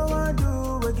know what to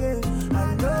do again.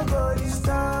 I no go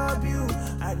disturb you,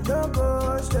 I no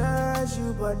go stress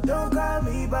you. But don't call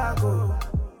me back, oh,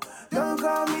 don't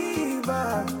call me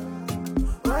back.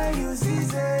 When you see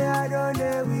say I don't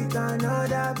dare with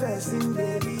another person,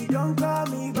 baby, don't call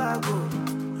me back, oh,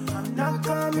 I'm not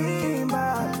coming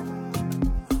back.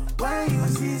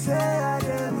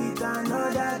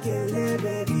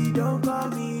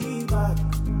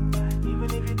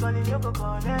 go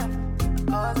connect.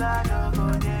 Cause I don't go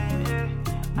there.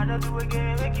 I don't do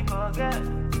again, make you forget.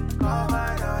 Come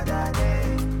another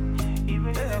day. Even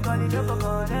if you call it, don't go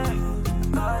connect.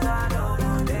 Cause I don't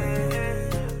go there.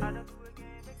 I don't do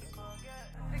again, make you forget.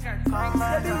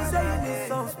 Baby, you say you need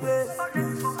some space.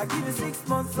 I give you 6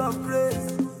 months of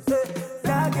grace.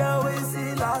 That girl we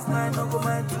see last night, no go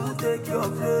mind to take your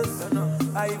place.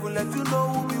 I even let you know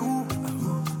who be who.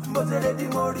 But they let me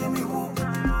who.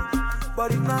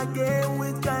 But in a game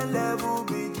with kind level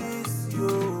be this,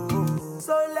 yo.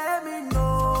 So let me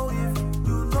know if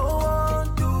you don't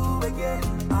want to again.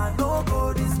 I no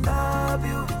go disturb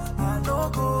you, I no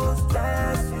go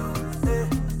stress you.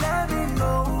 Let me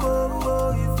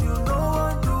know if you don't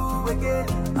want to again.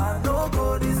 I no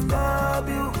go disturb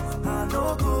you, I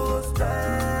no go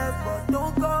stress. But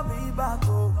don't call me back,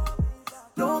 oh.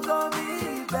 Don't call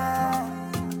me back.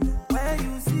 When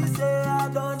you see say I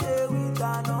don't deal with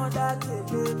another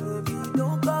baby,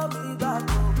 don't call me back,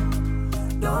 oh.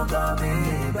 Don't call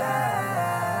me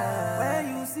back.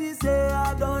 When you see say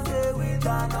I don't deal with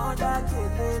another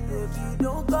baby,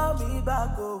 don't call me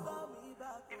back, oh.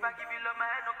 If I give you love, my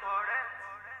head no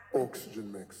correct.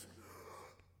 Oxygen mix.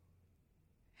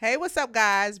 Hey, what's up,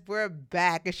 guys? We're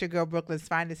back. It's your girl, Brooklyn's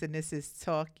Finest, and this is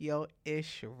Talk Yo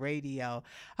Ish Radio.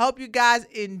 I hope you guys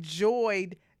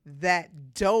enjoyed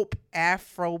that dope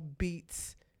Afro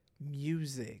beats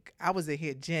music. I was in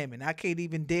here jamming. I can't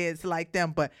even dance like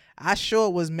them, but I sure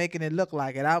was making it look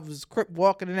like it. I was crip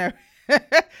walking and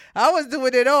everything. I was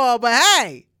doing it all, but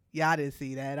hey, y'all didn't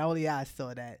see that. Only I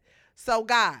saw that. So,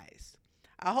 guys,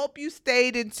 I hope you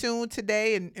stayed in tune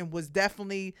today and was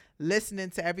definitely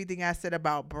listening to everything I said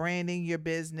about branding your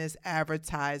business,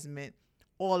 advertisement,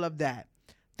 all of that.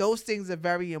 Those things are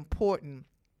very important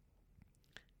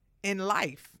in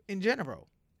life in general.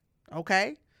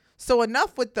 Okay? So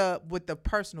enough with the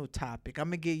personal topic. I'm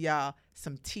going to give y'all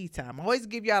some tea time. I always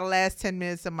give y'all the last 10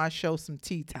 minutes of my show some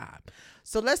tea time.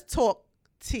 So let's talk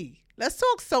tea. Let's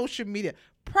talk social media,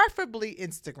 preferably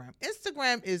Instagram.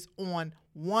 Instagram is on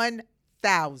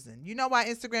 1,000. You know why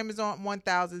Instagram is on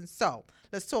 1,000? So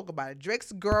let's talk about it.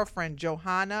 Drake's girlfriend,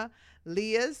 Johanna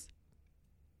Leas,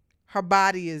 her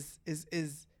body is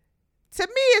to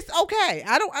me, it's okay.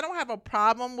 I don't have a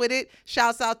problem with it.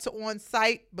 Shouts out to On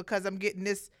Site because I'm getting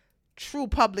this true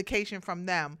publication from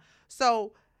them.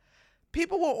 So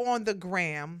people were on the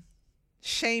gram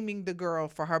shaming the girl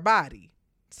for her body,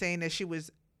 saying that she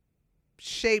was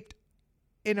shaped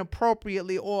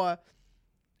inappropriately or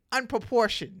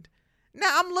unproportioned.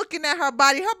 Now I'm looking at her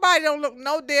body. Her body don't look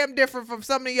no damn different from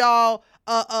some of y'all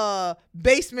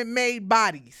basement made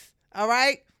bodies. All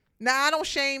right. Now I don't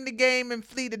shame the game and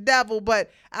flee the devil, but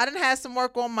I done had some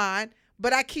work on mine,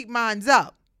 but I keep mines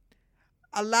up.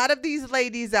 A lot of these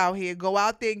ladies out here go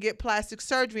out there and get plastic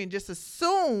surgery and just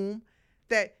assume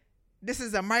that this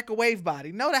is a microwave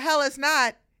body. No, the hell it's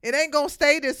not. It ain't gonna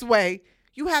stay this way.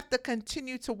 You have to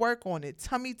continue to work on it.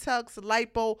 Tummy tucks,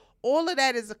 lipo, all of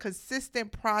that is a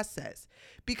consistent process.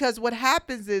 Because what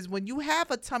happens is when you have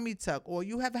a tummy tuck or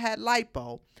you have had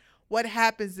lipo, what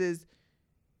happens is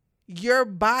your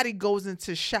body goes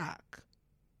into shock.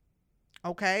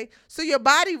 Okay? So your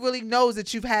body really knows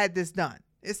that you've had this done.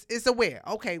 It's aware.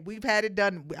 Okay, we've had it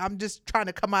done. I'm just trying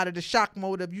to come out of the shock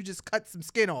mode of you just cut some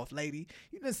skin off, lady.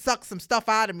 You just suck some stuff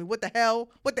out of me. What the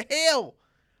hell? What the hell?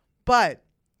 But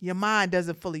your mind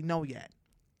doesn't fully know yet.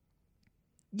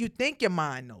 You think your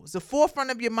mind knows. The forefront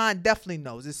of your mind definitely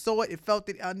knows. It saw it, it felt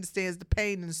it, it understands the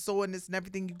pain and soreness and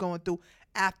everything you're going through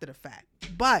after the fact.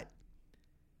 But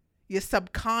your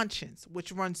subconscious,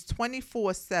 which runs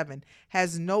 24/7,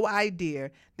 has no idea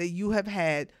that you have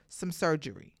had some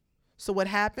surgery. So what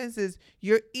happens is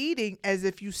you're eating as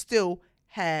if you still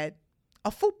had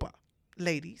a fupa,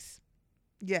 ladies.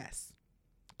 Yes.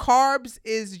 Carbs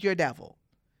is your devil.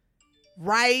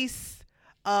 Rice,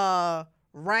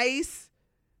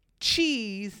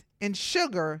 cheese, and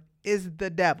sugar is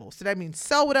the devil. So that means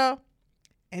soda,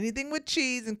 anything with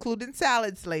cheese, including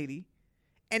salads, lady,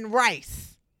 and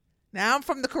rice. Now I'm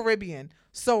from the Caribbean,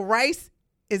 so rice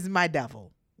is my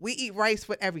devil. We eat rice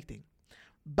with everything.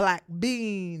 Black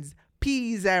beans,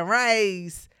 peas and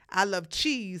rice. I love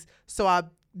cheese, so I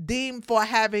deem for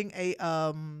having a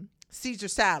Caesar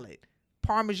salad,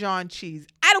 Parmesan cheese.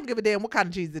 I don't give a damn what kind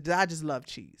of cheese it is. I just love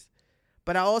cheese.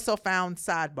 But I also found,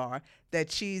 sidebar, that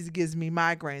cheese gives me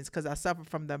migraines because I suffer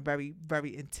from them very,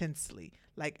 very intensely.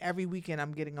 Like every weekend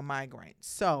I'm getting a migraine.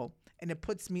 So, and it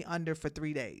puts me under for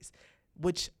 3 days,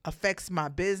 which affects my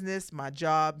business, my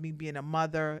job, me being a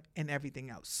mother, and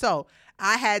everything else. So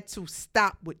I had to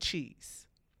stop with cheese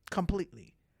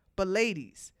completely. But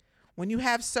ladies, When you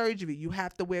have surgery, you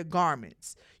have to wear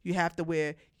garments. You have to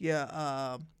wear your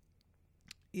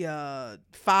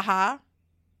faja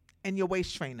and your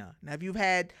waist trainer. Now, if you've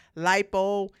had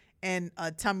lipo and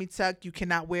a tummy tuck, you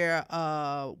cannot wear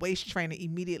a waist trainer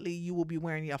immediately. You will be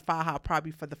wearing your faja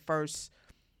probably for the first,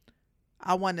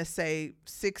 I want to say,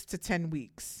 6 to 10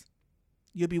 weeks.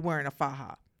 You'll be wearing a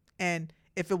faja. And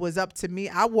if it was up to me,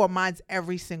 I wore mine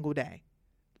every single day.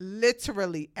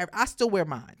 Literally, I still wear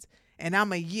mine. And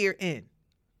I'm a year in.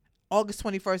 August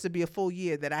 21st will be a full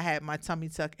year that I had my tummy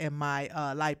tuck and my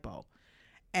lipo.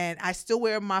 And I still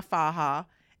wear my faja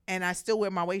and I still wear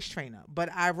my waist trainer. But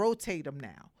I rotate them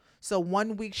now. So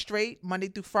 1 week straight, Monday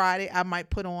through Friday, I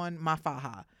might put on my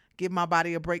faja. Give my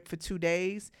body a break for 2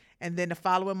 days. And then the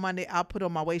following Monday, I'll put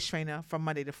on my waist trainer from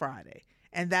Monday to Friday.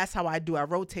 And that's how I do. I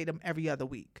rotate them every other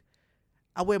week.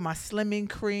 I wear my slimming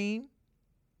cream.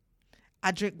 I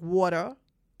drink water.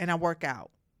 And I work out.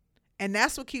 And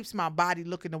that's what keeps my body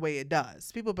looking the way it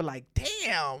does. People be like,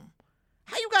 damn,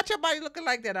 how you got your body looking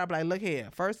like that? I'm like, look here.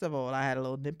 First of all, I had a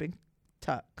little nipping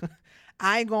tuck.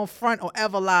 I ain't going to front or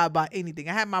ever lie about anything.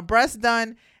 I had my breasts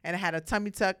done, and I had a tummy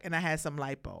tuck, and I had some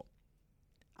lipo.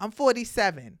 I'm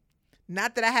 47.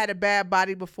 Not that I had a bad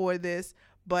body before this,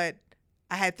 but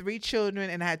I had 3 children,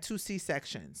 and I had 2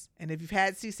 C-sections. And if you've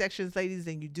had C-sections, ladies,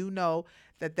 then you do know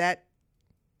that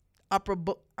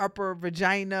upper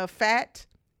vagina fat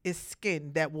is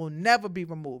skin that will never be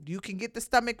removed. You can get the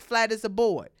stomach flat as a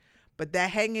board, but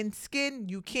that hanging skin,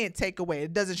 you can't take away.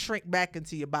 It doesn't shrink back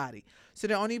into your body. So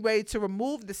the only way to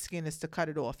remove the skin is to cut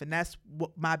it off. And that's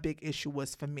what my big issue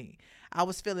was for me. I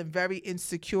was feeling very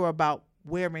insecure about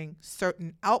wearing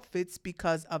certain outfits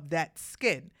because of that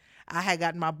skin. I had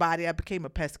gotten my body, I became a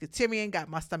pescatarian, got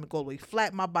my stomach all the way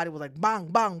flat. My body was like bang,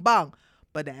 bang, bang.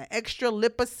 But that extra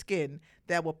lip of skin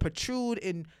that would protrude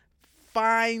in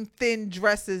fine, thin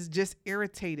dresses just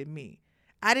irritated me.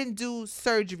 I didn't do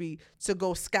surgery to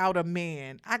go scout a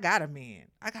man. I got a man.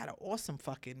 I got an awesome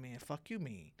fucking man. Fuck you,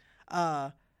 mean.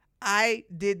 I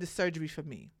did the surgery for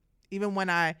me. Even when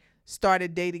I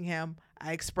started dating him,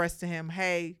 I expressed to him,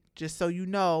 hey, just so you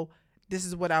know, this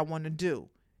is what I want to do.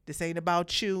 This ain't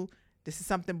about you. This is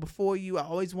something before you. I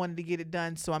always wanted to get it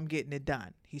done, so I'm getting it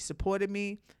done. He supported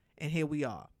me, and here we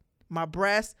are. My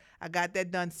breasts, I got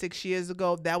that done 6 years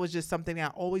ago. That was just something I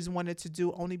always wanted to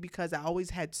do, only because I always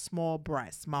had small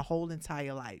breasts my whole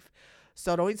entire life.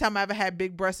 So the only time I ever had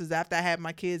big breasts is after I had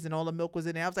my kids and all the milk was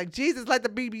in there. I was like, Jesus, let the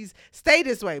babies stay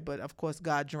this way. But of course,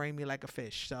 God drained me like a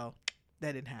fish. So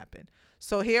that didn't happen.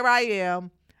 So here I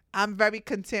am. I'm very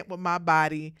content with my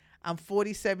body. I'm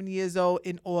 47 years old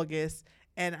in August,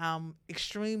 and I'm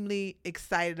extremely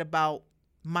excited about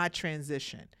my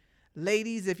transition.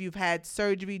 Ladies, if you've had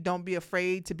surgery, don't be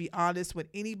afraid to be honest with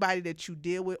anybody that you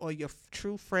deal with or your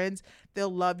true friends.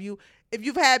 They'll love you. If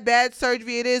you've had bad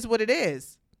surgery, it is what it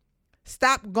is.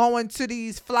 Stop going to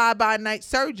these fly-by-night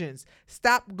surgeons.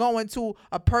 Stop going to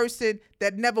a person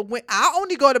that never went. I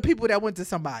only go to people that went to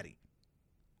somebody.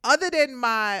 Other than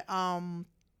my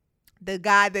the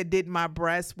guy that did my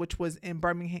breast, which was in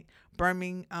Birmingham,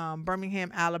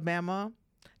 Alabama,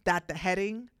 Dr.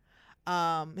 Heading.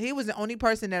 He was the only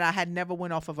person that I had never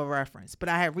went off of a reference, but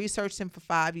I had researched him for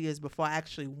 5 years before I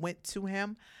actually went to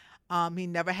him. He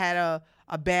never had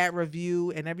a bad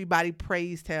review, and everybody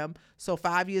praised him. So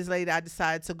 5 years later, I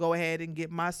decided to go ahead and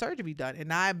get my surgery done,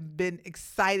 and I've been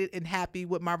excited and happy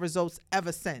with my results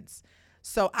ever since.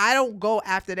 So I don't go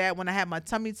after that. When I had my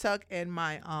tummy tuck and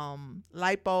my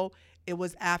lipo, it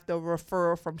was after a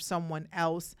referral from someone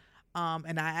else,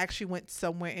 and I actually went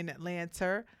somewhere in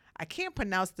Atlanta. I can't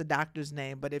pronounce the doctor's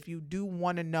name, but if you do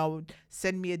want to know,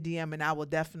 send me a DM and I will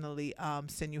definitely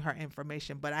send you her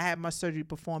information. But I had my surgery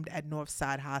performed at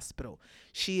Northside Hospital.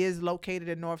 She is located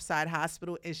at Northside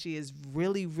Hospital, and she is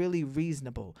really, really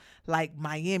reasonable, like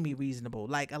Miami reasonable.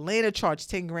 Like Atlanta charged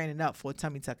 10 grand and up for a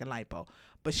tummy tuck and lipo,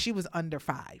 but she was under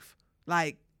 $5.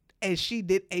 And she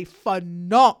did a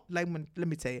phenomenal. Let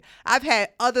me tell you, I've had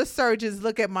other surgeons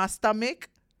look at my stomach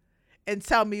and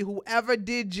tell me, whoever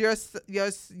did your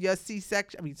C-section,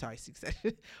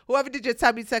 C-section, whoever did your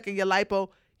tummy tuck and your lipo,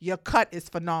 your cut is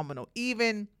phenomenal.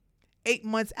 Even 8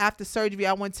 months after surgery,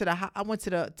 I went to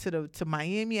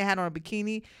Miami. I had on a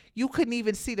bikini. You couldn't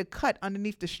even see the cut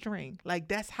underneath the string. Like,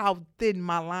 that's how thin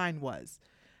my line was.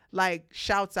 Like,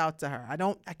 shouts out to her.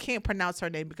 I can't pronounce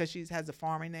her name because she has a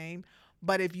foreign name.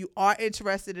 But if you are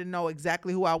interested to know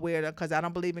exactly who I wear, because I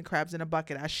don't believe in crabs in a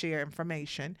bucket, I share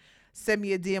information. send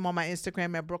me a DM on my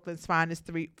Instagram at Brooklyn's Finest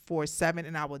 347,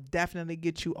 and I will definitely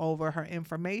get you over her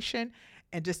information.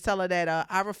 And just tell her that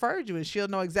I referred you, and she'll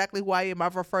know exactly who I am.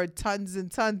 I've referred tons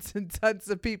and tons and tons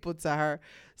of people to her.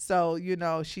 So,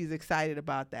 she's excited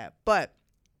about that. But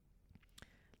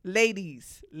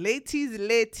ladies, before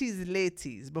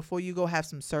you go have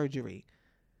some surgery,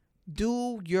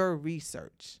 do your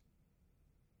research.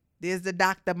 There's the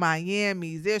Dr.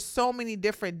 Miami's. There's so many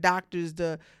different doctors,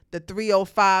 the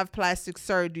 305 plastic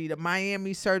surgery, the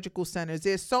Miami surgical centers.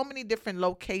 There's so many different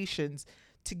locations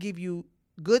to give you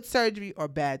good surgery or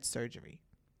bad surgery.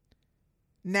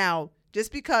 Now,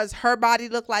 just because her body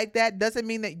look like that doesn't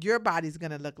mean that your body's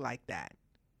going to look like that.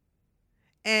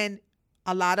 And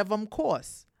a lot of them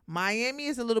cost. Miami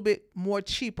is a little bit more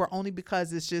cheaper only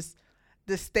because it's just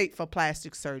the state for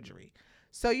plastic surgery.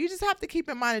 So you just have to keep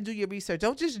in mind and do your research.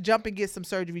 Don't just jump and get some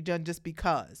surgery done just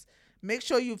because. Make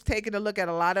sure you've taken a look at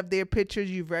a lot of their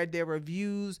pictures. You've read their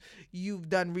reviews. You've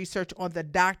done research on the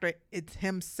doctor. It's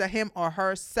him or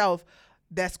herself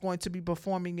that's going to be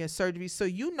performing your surgery, so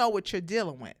you know what you're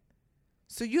dealing with.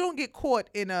 So you don't get caught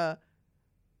in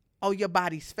your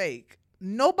body's fake.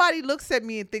 Nobody looks at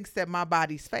me and thinks that my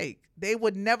body's fake. They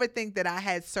would never think that I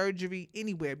had surgery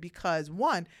anywhere because,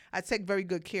 one, I take very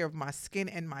good care of my skin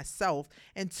and myself,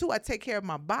 and two, I take care of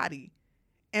my body,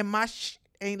 and my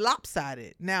ain't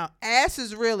lopsided. Now, ass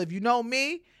is real. If you know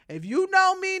me,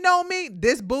 know me,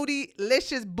 this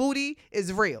bootylicious booty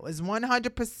is real. It's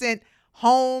 100%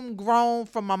 homegrown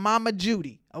from my mama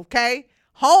Judy, okay?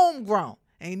 Homegrown.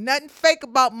 Ain't nothing fake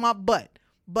about my butt.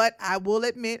 But I will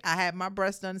admit, I had my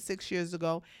breast done 6 years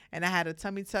ago, and I had a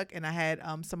tummy tuck, and I had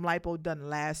some lipo done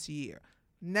last year.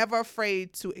 Never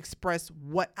afraid to express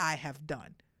what I have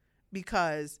done.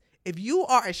 Because if you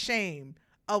are ashamed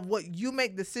of what you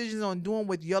make decisions on doing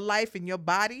with your life and your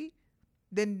body,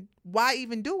 then why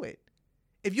even do it?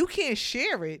 If you can't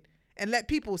share it and let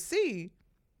people see,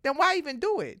 then why even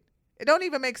do it? It don't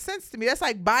even make sense to me. That's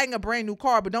like buying a brand new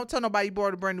car, but don't tell nobody you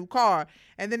bought a brand new car.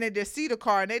 And then they just see the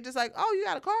car and they just like, oh, you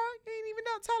got a car? You ain't even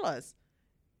know. Tell us.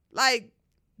 Like,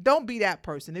 don't be that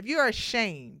person. If you're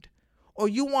ashamed or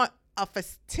you want a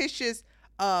fictitious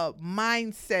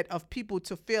mindset of people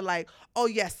to feel like, oh,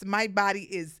 yes, my body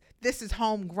this is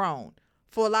homegrown.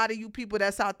 For a lot of you people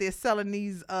that's out there selling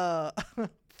these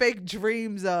fake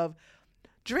dreams of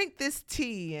drink this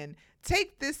tea and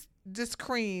take this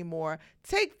cream or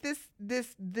take this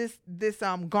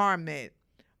garment.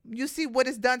 You see what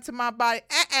it's done to my body?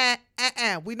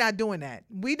 We're not doing that.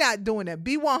 We're not doing that.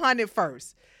 Be 100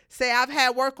 first. Say, I've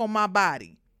had work on my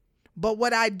body. But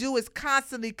what I do is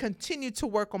constantly continue to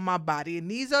work on my body. And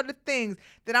these are the things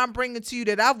that I'm bringing to you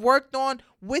that I've worked on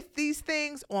with these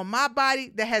things on my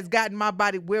body that has gotten my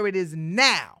body where it is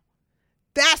now.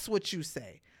 That's what you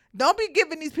say. Don't be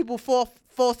giving these people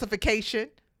falsification.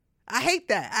 I hate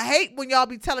that. I hate when y'all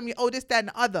be telling me, oh, this, that, and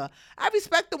the other. I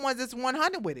respect the ones that's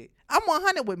 100 with it. I'm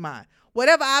 100 with mine.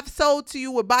 Whatever I've sold to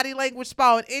you with Body Language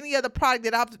Spa and any other product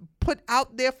that I've put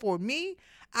out there for me,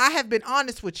 I have been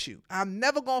honest with you. I'm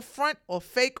never going to front or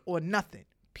fake or nothing,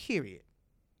 period.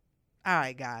 All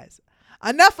right, guys.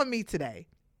 Enough of me today.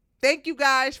 Thank you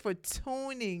guys for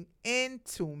tuning in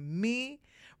to me.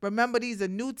 Remember, these are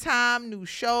new time, new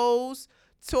shows.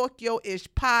 Talk Yo Ish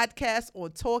podcast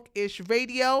on Talk Ish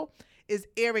Radio is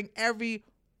airing every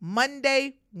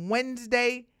Monday,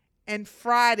 Wednesday, and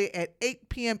Friday at 8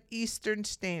 p.m. Eastern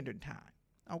Standard Time.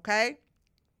 Okay?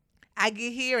 I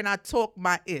get here and I talk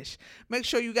my ish. Make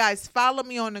sure you guys follow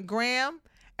me on the gram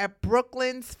at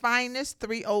Brooklyn's Finest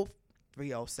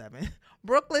 307.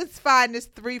 Brooklyn's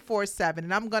Finest 347.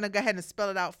 And I'm going to go ahead and spell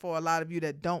it out for a lot of you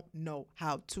that don't know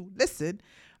how to listen.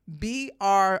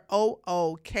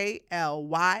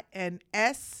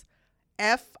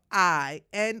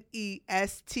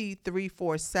 BROOKLYNSFINEST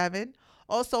 347.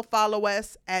 Also follow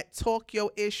us at Talk Yo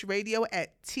Ish Radio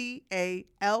at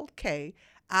TALKISHHH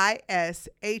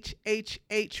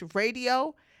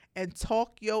Radio and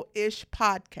Talk Yo Ish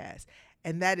Podcast.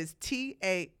 And that is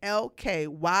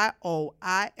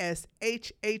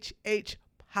TALKYOISHHH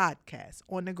Podcast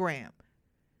on the gram.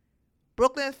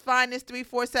 Brooklyn's Finest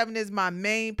 347 is my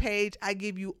main page. I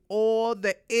give you all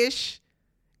the ish.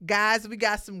 Guys, we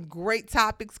got some great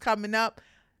topics coming up.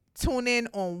 Tune in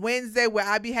on Wednesday where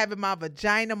I be having my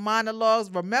vagina monologues.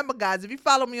 Remember, guys, if you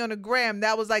follow me on the gram,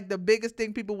 that was like the biggest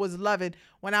thing people was loving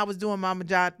when I was doing my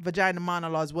vagina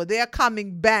monologues. Well, they're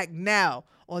coming back now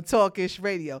on Talk Ish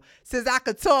Radio. Since I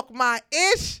could talk my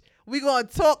ish, we going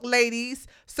to talk, ladies.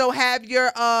 So have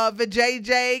your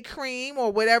vajayjay cream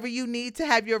or whatever you need to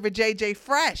have your vajayjay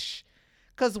fresh.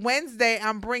 Because Wednesday,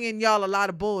 I'm bringing y'all a lot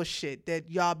of bullshit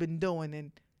that y'all been doing.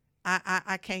 And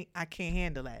I can't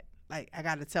handle that. Like, I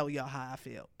got to tell y'all how I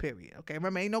feel, period. Okay,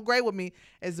 remember, ain't no gray with me.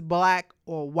 It's black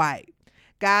or white.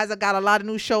 Guys, I got a lot of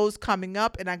new shows coming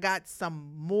up, and I got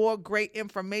some more great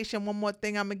information. One more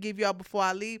thing I'm going to give y'all before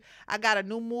I leave. I got a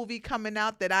new movie coming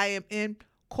out that I am in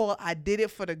called I Did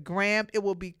It for the Gram. It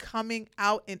will be coming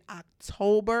out in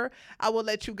October. I will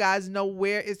let you guys know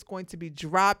where it's going to be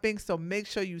dropping, so make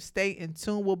sure you stay in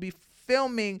tune. We'll be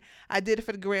filming I Did It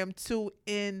for the Gram 2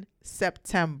 in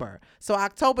September. So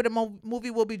October, the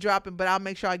movie will be dropping, but I'll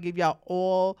make sure I give y'all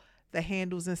all the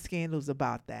handles and scandals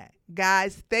about that.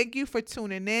 Guys, thank you for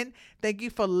tuning in. Thank you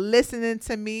for listening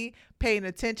to me, paying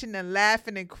attention and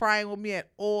laughing and crying with me at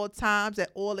all times, at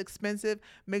all expensive.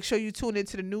 Make sure you tune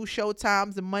into the new show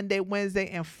times on Monday, Wednesday,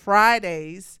 and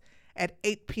Fridays at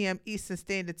 8 p.m. Eastern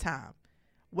Standard Time.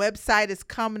 Website is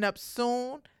coming up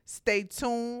soon. Stay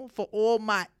tuned for all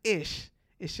my ish.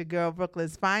 It's your girl,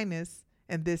 Brooklyn's Finest,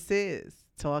 and this is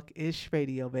Talk Ish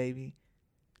Radio, baby.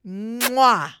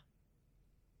 Mwah!